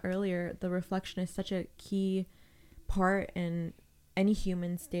discussing that earlier, the reflection is such a key part in any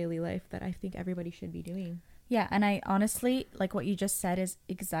human's daily life that I think everybody should be doing. Yeah, and I honestly, like what you just said is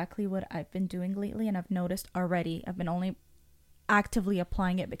exactly what I've been doing lately, and I've noticed already. I've been only actively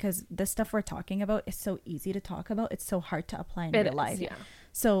applying it because the stuff we're talking about is so easy to talk about. It's so hard to apply in real life. Yeah.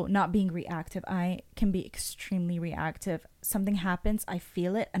 So not being reactive, I can be extremely reactive. Something happens, I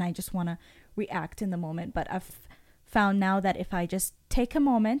feel it, and I just want to react in the moment. But I've found now that if I just take a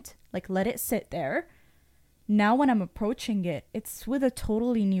moment, like let it sit there, now when I'm approaching it, it's with a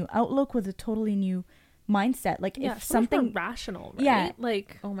totally new outlook, with a totally new mindset. Like if something rational, right? Yeah,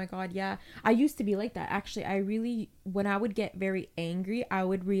 like, oh my god, yeah, I used to be like that. Actually, I really, when I would get very angry, I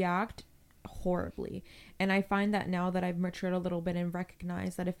would react horribly. And I find that now that I've matured a little bit and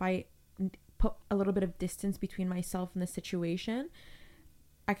recognized that if I put a little bit of distance between myself and the situation,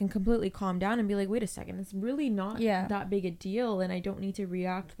 I can completely calm down and be like, wait a second, it's really not that big a deal, and I don't need to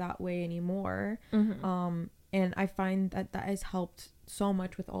react that way anymore. And I find that that has helped so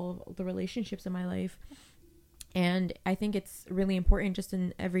much with all of the relationships in my life. And I think it's really important just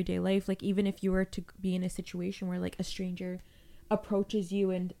in everyday life. Like, even if you were to be in a situation where like a stranger approaches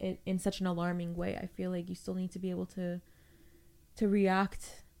you and in such an alarming way, I feel like you still need to be able to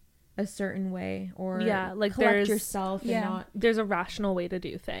react a certain way, or like collect yourself and not. There's a rational way to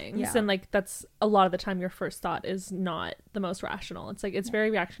do things, and like that's a lot of the time your first thought is not the most rational. It's like it's very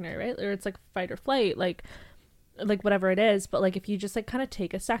reactionary, right? Or it's like fight or flight, like whatever it is. But like if you just like kind of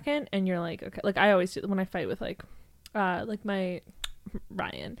take a second and you're like, okay, like I always do when I fight with like my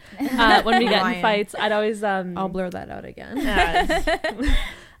Ryan, when we get in fights, I'd always I'll blur that out again.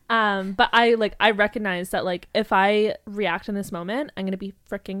 But I recognize that like if I react in this moment, I'm gonna be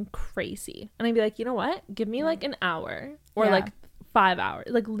freaking crazy, and I'd be like, you know what, give me like an hour or like 5 hours,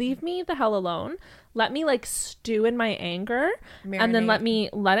 like leave me the hell alone, let me like stew in my anger, and then let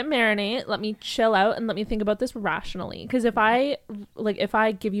it marinate, let me chill out, and let me think about this rationally. Because if I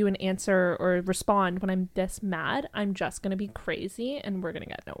give you an answer or respond when I'm this mad, I'm just gonna be crazy and we're gonna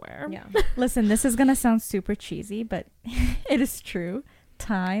get nowhere. Listen, this is gonna sound super cheesy, but it is true.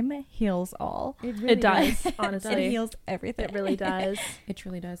 Time heals all. It does. Honestly, it heals everything. It really does. It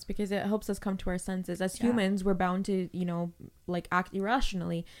really does, because it helps us come to our senses. As humans, we're bound to, like act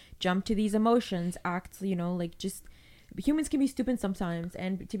irrationally, jump to these emotions, act, like just humans can be stupid sometimes,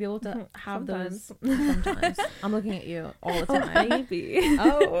 and to be able to have those sometimes. I'm looking at you all the time. Maybe.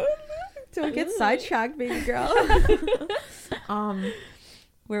 Oh, don't get sidetracked, baby girl.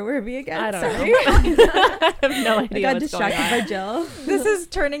 Where were we again? I don't Sorry. know. I have no idea. I got distracted by Jill. This is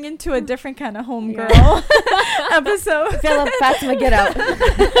turning into a different kind of homegirl episode. Philip, Fatma, get out.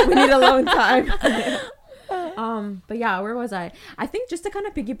 We need alone time. But yeah, where was I? I think just to kind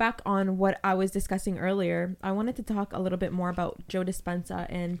of piggyback on what I was discussing earlier, I wanted to talk a little bit more about Joe Dispenza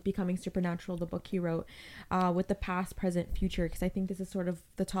and Becoming Supernatural, the book he wrote, with the past, present, future, because I think this is sort of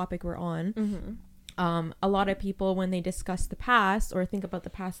the topic we're on. A lot of people, when they discuss the past or think about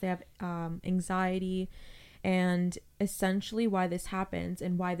the past, they have anxiety, and essentially why this happens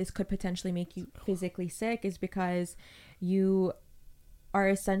and why this could potentially make you physically sick is because you are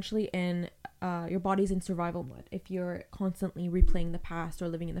essentially in your body's in survival mode if you're constantly replaying the past or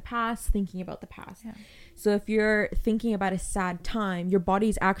living in the past, thinking about the past. So if you're thinking about a sad time, your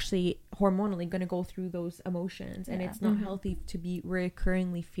body's actually hormonally going to go through those emotions, and it's not healthy to be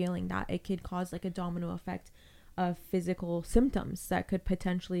recurringly feeling that. It could cause like a domino effect of physical symptoms that could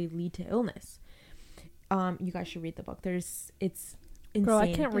potentially lead to illness. You guys should read the book. It's insane. Girl,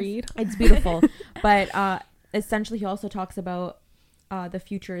 I can't read. It's beautiful. But essentially he also talks about the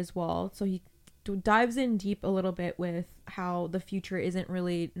future as well. So he dives in deep a little bit with how the future isn't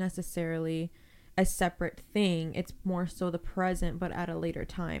really necessarily a separate thing. It's more so the present, but at a later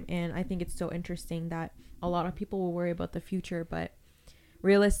time. And I think it's so interesting that a lot of people will worry about the future, but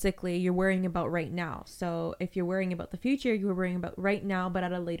realistically you're worrying about right now. So if you're worrying about the future, you're worrying about right now, but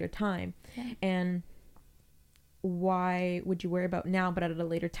at a later time. And why would you worry about now but at a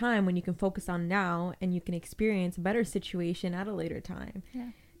later time when you can focus on now and you can experience a better situation at a later time?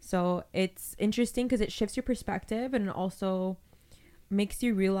 So it's interesting because it shifts your perspective, and it also makes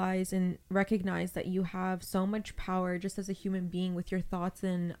you realize and recognize that you have so much power just as a human being with your thoughts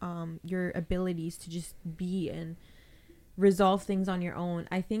and your abilities to just be and resolve things on your own.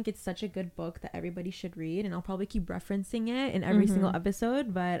 I think it's such a good book that everybody should read, and I'll probably keep referencing it in every single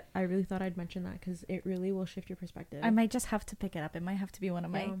episode, but I really thought I'd mention that because it really will shift your perspective. I might just have to pick it up. It might have to be one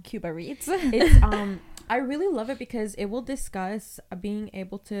of my Cuba reads. It's I really love it because it will discuss being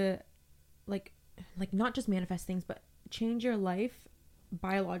able to like not just manifest things, but change your life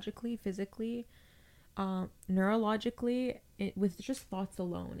biologically, physically, neurologically, with just thoughts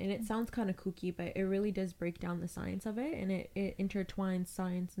alone. And it sounds kind of kooky, but it really does break down the science of it, and it intertwines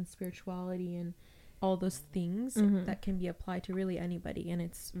science and spirituality and all those things that can be applied to really anybody. And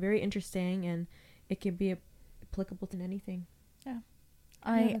it's very interesting, and it can be applicable to anything.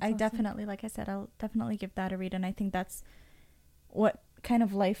 I awesome. Definitely, like I said, I'll definitely give that a read, and I think that's what kind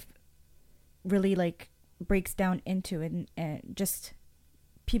of life really like breaks down into, and just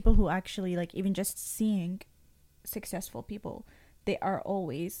people who actually like, even just seeing successful people, they are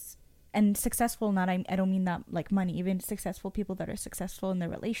always, and successful, not I don't mean that like money, even successful people that are successful in their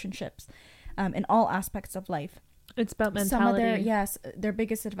relationships, in all aspects of life. It's about mentality. Some of their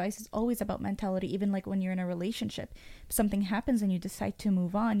biggest advice is always about mentality. Even like when you're in a relationship, if something happens and you decide to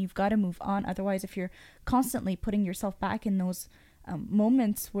move on, you've got to move on. Otherwise, if you're constantly putting yourself back in those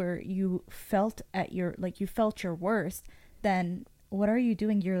moments where you felt your worst, then what are you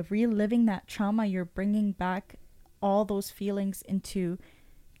doing? You're reliving that trauma. You're bringing back all those feelings into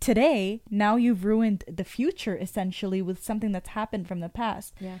today. Now you've ruined the future essentially with something that's happened from the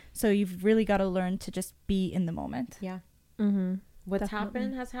past. So you've really got to learn to just be in the moment. What's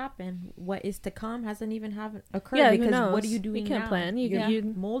happened has happened. What is to come hasn't even occurred, because what are you doing? You can't now? plan. You're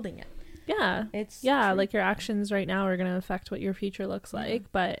molding it. It's like your actions right now are going to affect what your future looks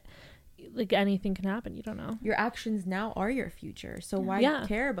like, but like anything can happen. You don't know. Your actions now are your future, so why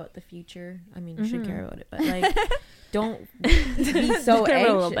care about the future? I mean, you should care about it, but like don't be so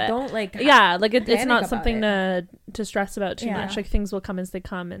anxious. Don't like it's not something to stress about too much. Like things will come as they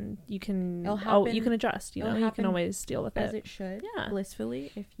come, and you can you can adjust, you know, you can always deal with as it should,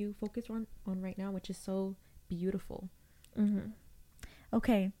 blissfully, if you focus on right now, which is so beautiful.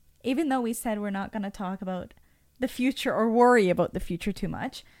 Okay, even though we said we're not going to talk about the future or worry about the future too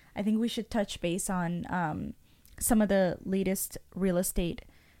much, I think we should touch base on some of the latest real estate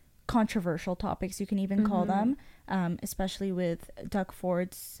controversial topics, you can even call them, especially with Doug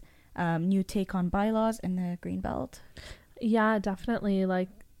Ford's new take on bylaws in the Greenbelt. Yeah, definitely. Like,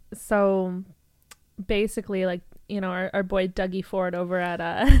 so basically, like, you know, our boy Dougie Ford over at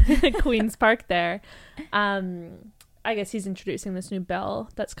Queen's Park there, I guess he's introducing this new bill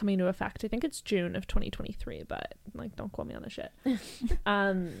that's coming into effect. I think it's June of 2023, but like, don't quote me on the shit.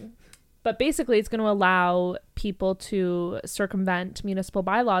 But basically it's going to allow people to circumvent municipal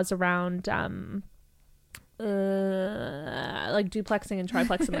bylaws around like duplexing and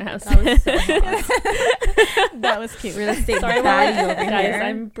triplexing in their house. That was cute. Real estate. Sorry, guys,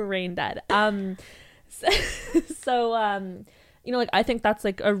 I'm brain dead. So you know, like, I think that's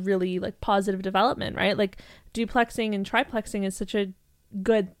like a really like positive development, right? Like, duplexing and triplexing is such a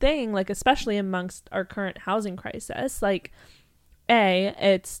good thing, like, especially amongst our current housing crisis. Like,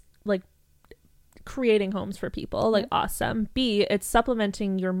 it's like creating homes for people, like, awesome. B, it's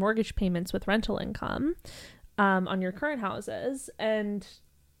supplementing your mortgage payments with rental income on your current houses. And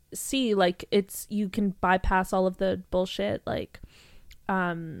C, like, you can bypass all of the bullshit, like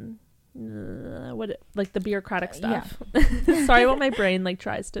like the bureaucratic stuff. Sorry, what my brain like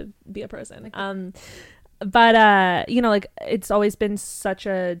tries to be a person. But you know, like, it's always been such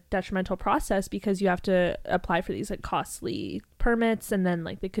a detrimental process because you have to apply for these like costly permits, and then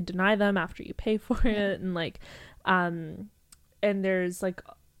like they could deny them after you pay for it, and like and there's like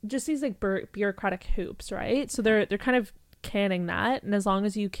just these like bureaucratic hoops, right? So they're kind of canning that, and as long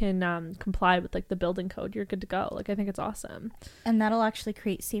as you can comply with like the building code, you're good to go. Like, I think it's awesome, and that'll actually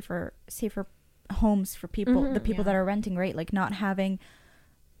create safer homes for people, the people that are renting, right? Like, not having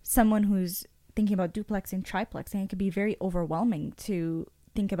someone who's thinking about duplexing, triplexing, it could be very overwhelming to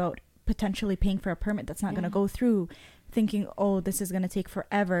think about potentially paying for a permit that's not going to go through, thinking, oh, this is going to take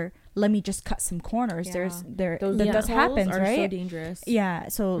forever, let me just cut some corners. That does happen, right? So dangerous.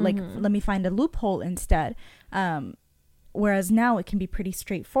 So like, let me find a loophole instead. Whereas now it can be pretty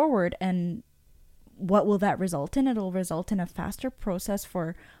straightforward. And what will that result in? It'll result in a faster process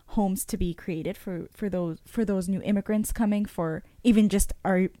for homes to be created for those new immigrants coming, for even just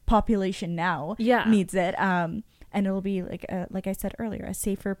our population now needs it. And it'll be like I said earlier, a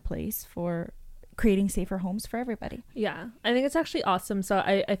safer place for creating safer homes for everybody. Yeah, I think it's actually awesome. So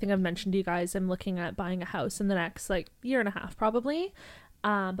I think I've mentioned to you guys, I'm looking at buying a house in the next like year and a half probably.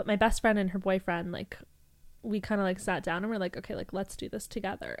 But my best friend and her boyfriend, like, we kind of like sat down and we're like, okay, like, let's do this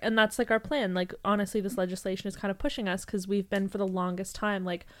together. And that's like our plan. Like, honestly, this legislation is kind of pushing us because we've been for the longest time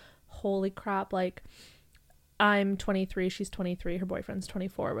like, holy crap, like, I'm 23, she's 23, her boyfriend's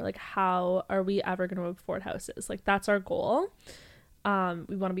 24. We're like, how are we ever going to afford houses? Like, that's our goal.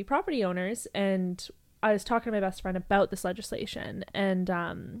 We want to be property owners. And I was talking to my best friend about this legislation, and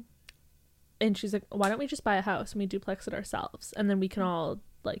she's like, why don't we just buy a house and we duplex it ourselves, and then we can all,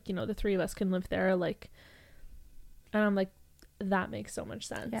 like, you know, the three of us can live there, like. And I'm like, that makes so much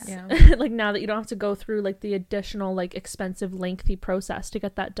sense. Yeah. Like, now that you don't have to go through like the additional like expensive lengthy process to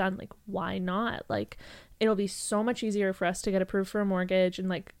get that done, like, why not? Like, it'll be so much easier for us to get approved for a mortgage and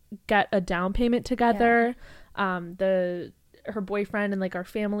like get a down payment together. Her boyfriend and like our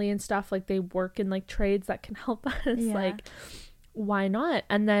family and stuff, like, they work in like trades that can help us. Like, why not?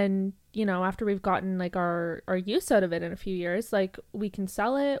 And then, you know, after we've gotten like our use out of it in a few years, like, we can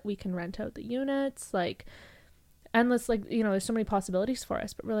sell it, we can rent out the units, like, endless, like, you know, there's so many possibilities for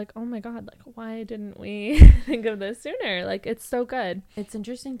us. But we're like, oh my god, like, why didn't we think of this sooner? Like, it's so good. It's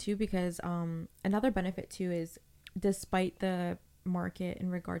interesting too because another benefit too is, despite the market in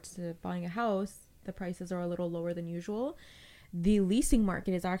regards to buying a house, the prices are a little lower than usual. The leasing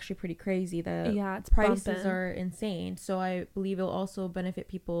market is actually pretty crazy. It's prices bumping. are insane. So I believe it'll also benefit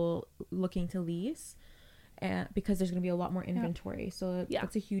people looking to lease, and because there's going to be a lot more inventory. So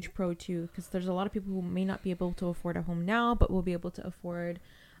that's a huge pro too, because there's a lot of people who may not be able to afford a home now, but will be able to afford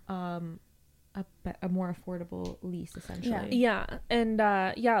a more affordable lease, essentially. And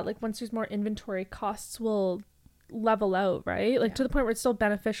like, once there's more inventory, costs will level out, right? Like, to the point where it's still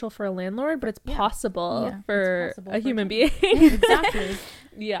beneficial for a landlord, but it's possible for a human being. Exactly.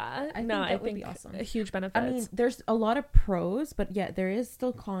 I think be awesome. A huge benefit. I mean, there's a lot of pros, but there is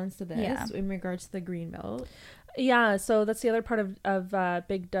still cons to this in regards to the Greenbelt. So that's the other part of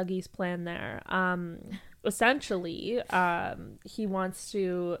Big Dougie's plan there. Essentially, he wants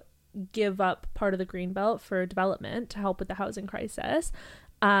to give up part of the Greenbelt for development to help with the housing crisis.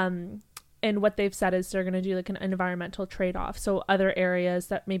 And what they've said is they're going to do like an environmental trade-off. So other areas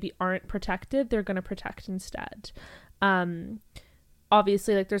that maybe aren't protected, they're going to protect instead.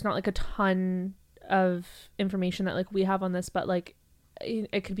 Obviously, like, there's not like a ton of information that like we have on this, but like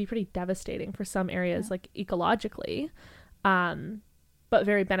it could be pretty devastating for some areas, like ecologically, but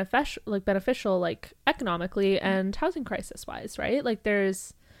very beneficial like economically and housing crisis wise, right? Like,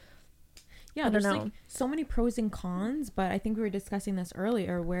 there's there's like so many pros and cons, but I think we were discussing this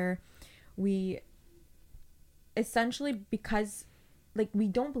earlier where we essentially, because like, we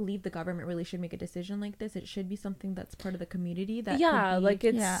don't believe the government really should make a decision like this. It should be something that's part of the community that like,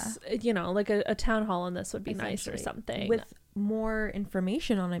 it's you know, like a town hall on this would be nice or something with more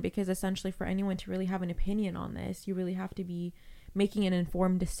information on it, because essentially for anyone to really have an opinion on this, you really have to be making an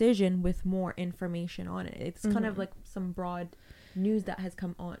informed decision with more information on it. It's kind of like some broad news that has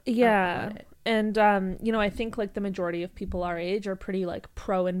come on about it. And you know, I think like the majority of people our age are pretty like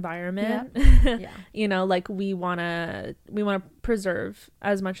pro environment. You know, like, we want to preserve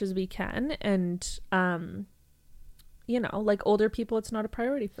as much as we can, and you know, like, older people, it's not a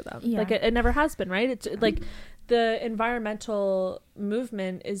priority for them. Like, it never has been, right? It's like the environmental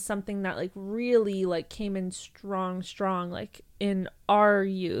movement is something that like really like came in strong like in our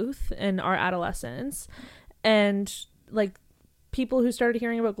youth and our adolescence, and like people who started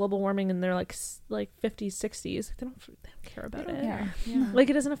hearing about global warming and they're like 50s 60s, they don't care about it. Like,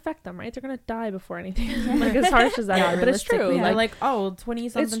 it doesn't affect them, right? They're gonna die before anything. Like, as harsh as that is, but it's true. Like, oh, 20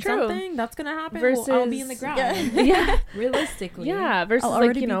 something that's gonna happen, versus I'll be in the ground. Realistically, versus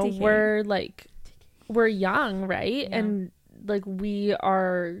like, you know, we're young, right? And like, we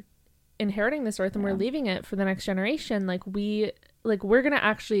are inheriting this earth and we're leaving it for the next generation. Like, we're gonna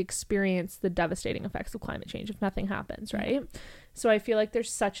actually experience the devastating effects of climate change if nothing happens, right? So I feel like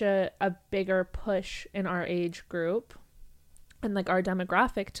there's such a bigger push in our age group and like our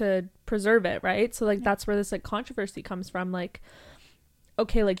demographic to preserve it, right? So like, that's where this like controversy comes from. Like,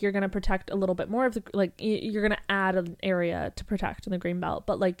 okay, like, you're gonna protect a little bit more of the, like, you're gonna add an area to protect in the Greenbelt,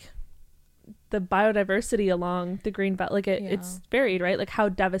 but like, the biodiversity along the Greenbelt, like, it's varied, right? Like, how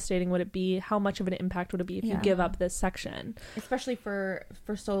devastating would it be? How much of an impact would it be if you give up this section, especially for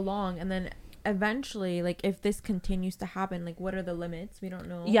so long? And then eventually, like, if this continues to happen, like, what are the limits? We don't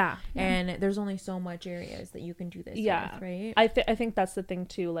know. And there's only so much areas that you can do this with, right? I think that's the thing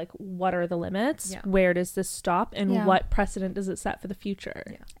too. Like, what are the limits? Where does this stop? And what precedent does it set for the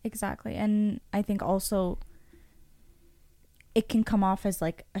future? Exactly. And I think also it can come off as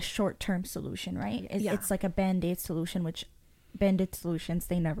like a short-term solution, right? It's like a band-aid solution, which band-aid solutions,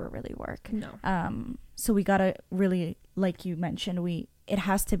 they never really work. No. So we gotta really, like you mentioned, it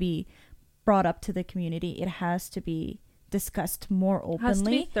has to be brought up to the community. It has to be discussed more openly. It has to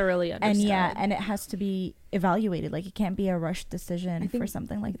be thoroughly understood. And it has to be evaluated. Like, it can't be a rushed decision for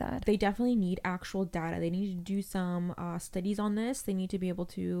something like that. They definitely need actual data. They need to do some studies on this. They need to be able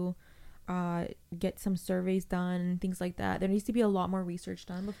to get some surveys done, things like that. There needs to be a lot more research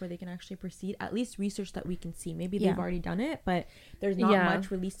done before they can actually proceed, at least research that we can see. Maybe they've already done it, but there's not much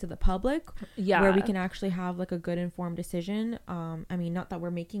released to the public where we can actually have like a good informed decision. I mean, not that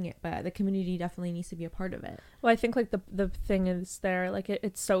we're making it, but the community definitely needs to be a part of it. Well, I think like the thing is there, like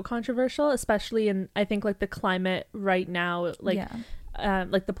it's so controversial, especially in, I think like the climate right now, like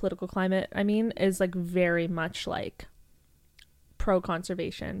like the political climate, I mean, is like very much like pro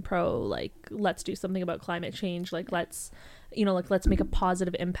conservation, pro like let's do something about climate change, like let's make a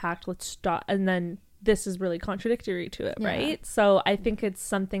positive impact, let's stop. And then this is really contradictory to it, right? So I think it's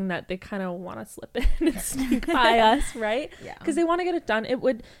something that they kind of want to slip in and sneak by us, right? Because they want to get it done. It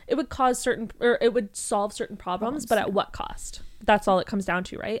would cause certain, or it would solve certain problems, but at what cost? That's all it comes down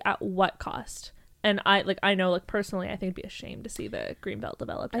to, right? At what cost? And I know, like, personally, I think it'd be a shame to see the Greenbelt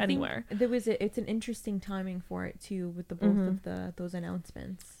developed anywhere. It's an interesting timing for it too, with the both of those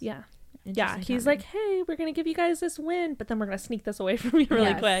announcements. Yeah, he's like, hey, we're gonna give you guys this win, but then we're gonna sneak this away from you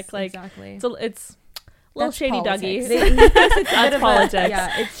really quick. Like, exactly. So it's a little shady, politics. Dougie. That's politics.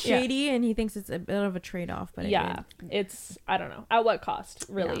 It's shady, and he thinks it's a bit of a trade-off. But it's, I don't know, at what cost,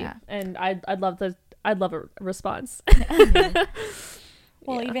 really? Yeah. And I'd love a response.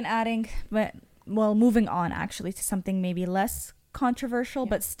 Well, even adding, but. Well, moving on actually to something maybe less controversial,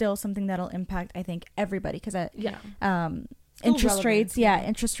 but still something that'll impact, I think, everybody. Because interest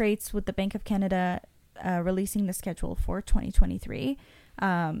rates with the Bank of Canada releasing the schedule for 2023.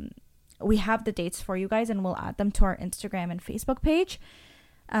 We have the dates for you guys, and we'll add them to our Instagram and Facebook page.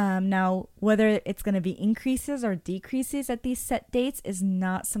 Now, whether it's going to be increases or decreases at these set dates is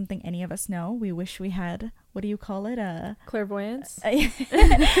not something any of us know. We wish we had, what do you call it? Clairvoyance.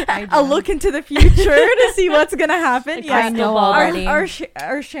 A look into the future to see what's going to happen. I know already.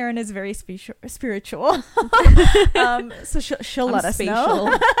 Our Sharon is very spiritual. So she'll let us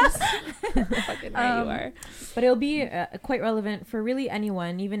know. Fucking right you are. But it'll be quite relevant for really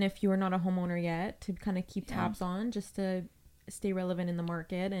anyone, even if you are not a homeowner yet, to kind of keep tabs on, just to stay relevant in the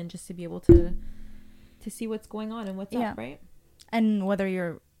market, and just to be able to see what's going on and what's up, right? And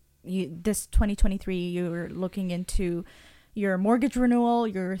whether this 2023 you're looking into your mortgage renewal,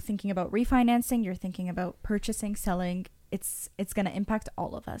 you're thinking about refinancing, you're thinking about purchasing, selling, it's going to impact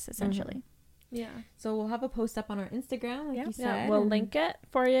all of us essentially. So we'll have a post up on our Instagram, like you said. We'll link it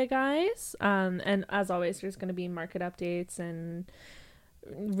for you guys, and as always, there's going to be market updates and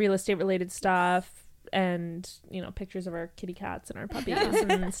real estate related stuff, and pictures of our kitty cats and our puppies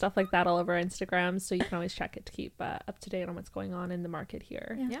and stuff like that all over our Instagram, so you can always check it to keep up to date on what's going on in the market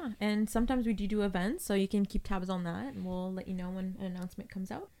here. And sometimes we do events, so you can keep tabs on that, and we'll let you know when an announcement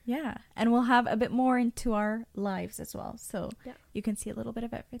comes out. And we'll have a bit more into our lives as well, so you can see a little bit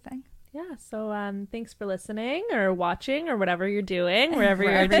of everything. So thanks for listening or watching or whatever you're doing, wherever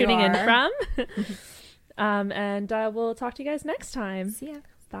you're tuning in from. And we'll talk to you guys next time. See ya.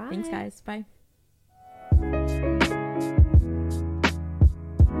 Bye. Thanks, guys. Bye.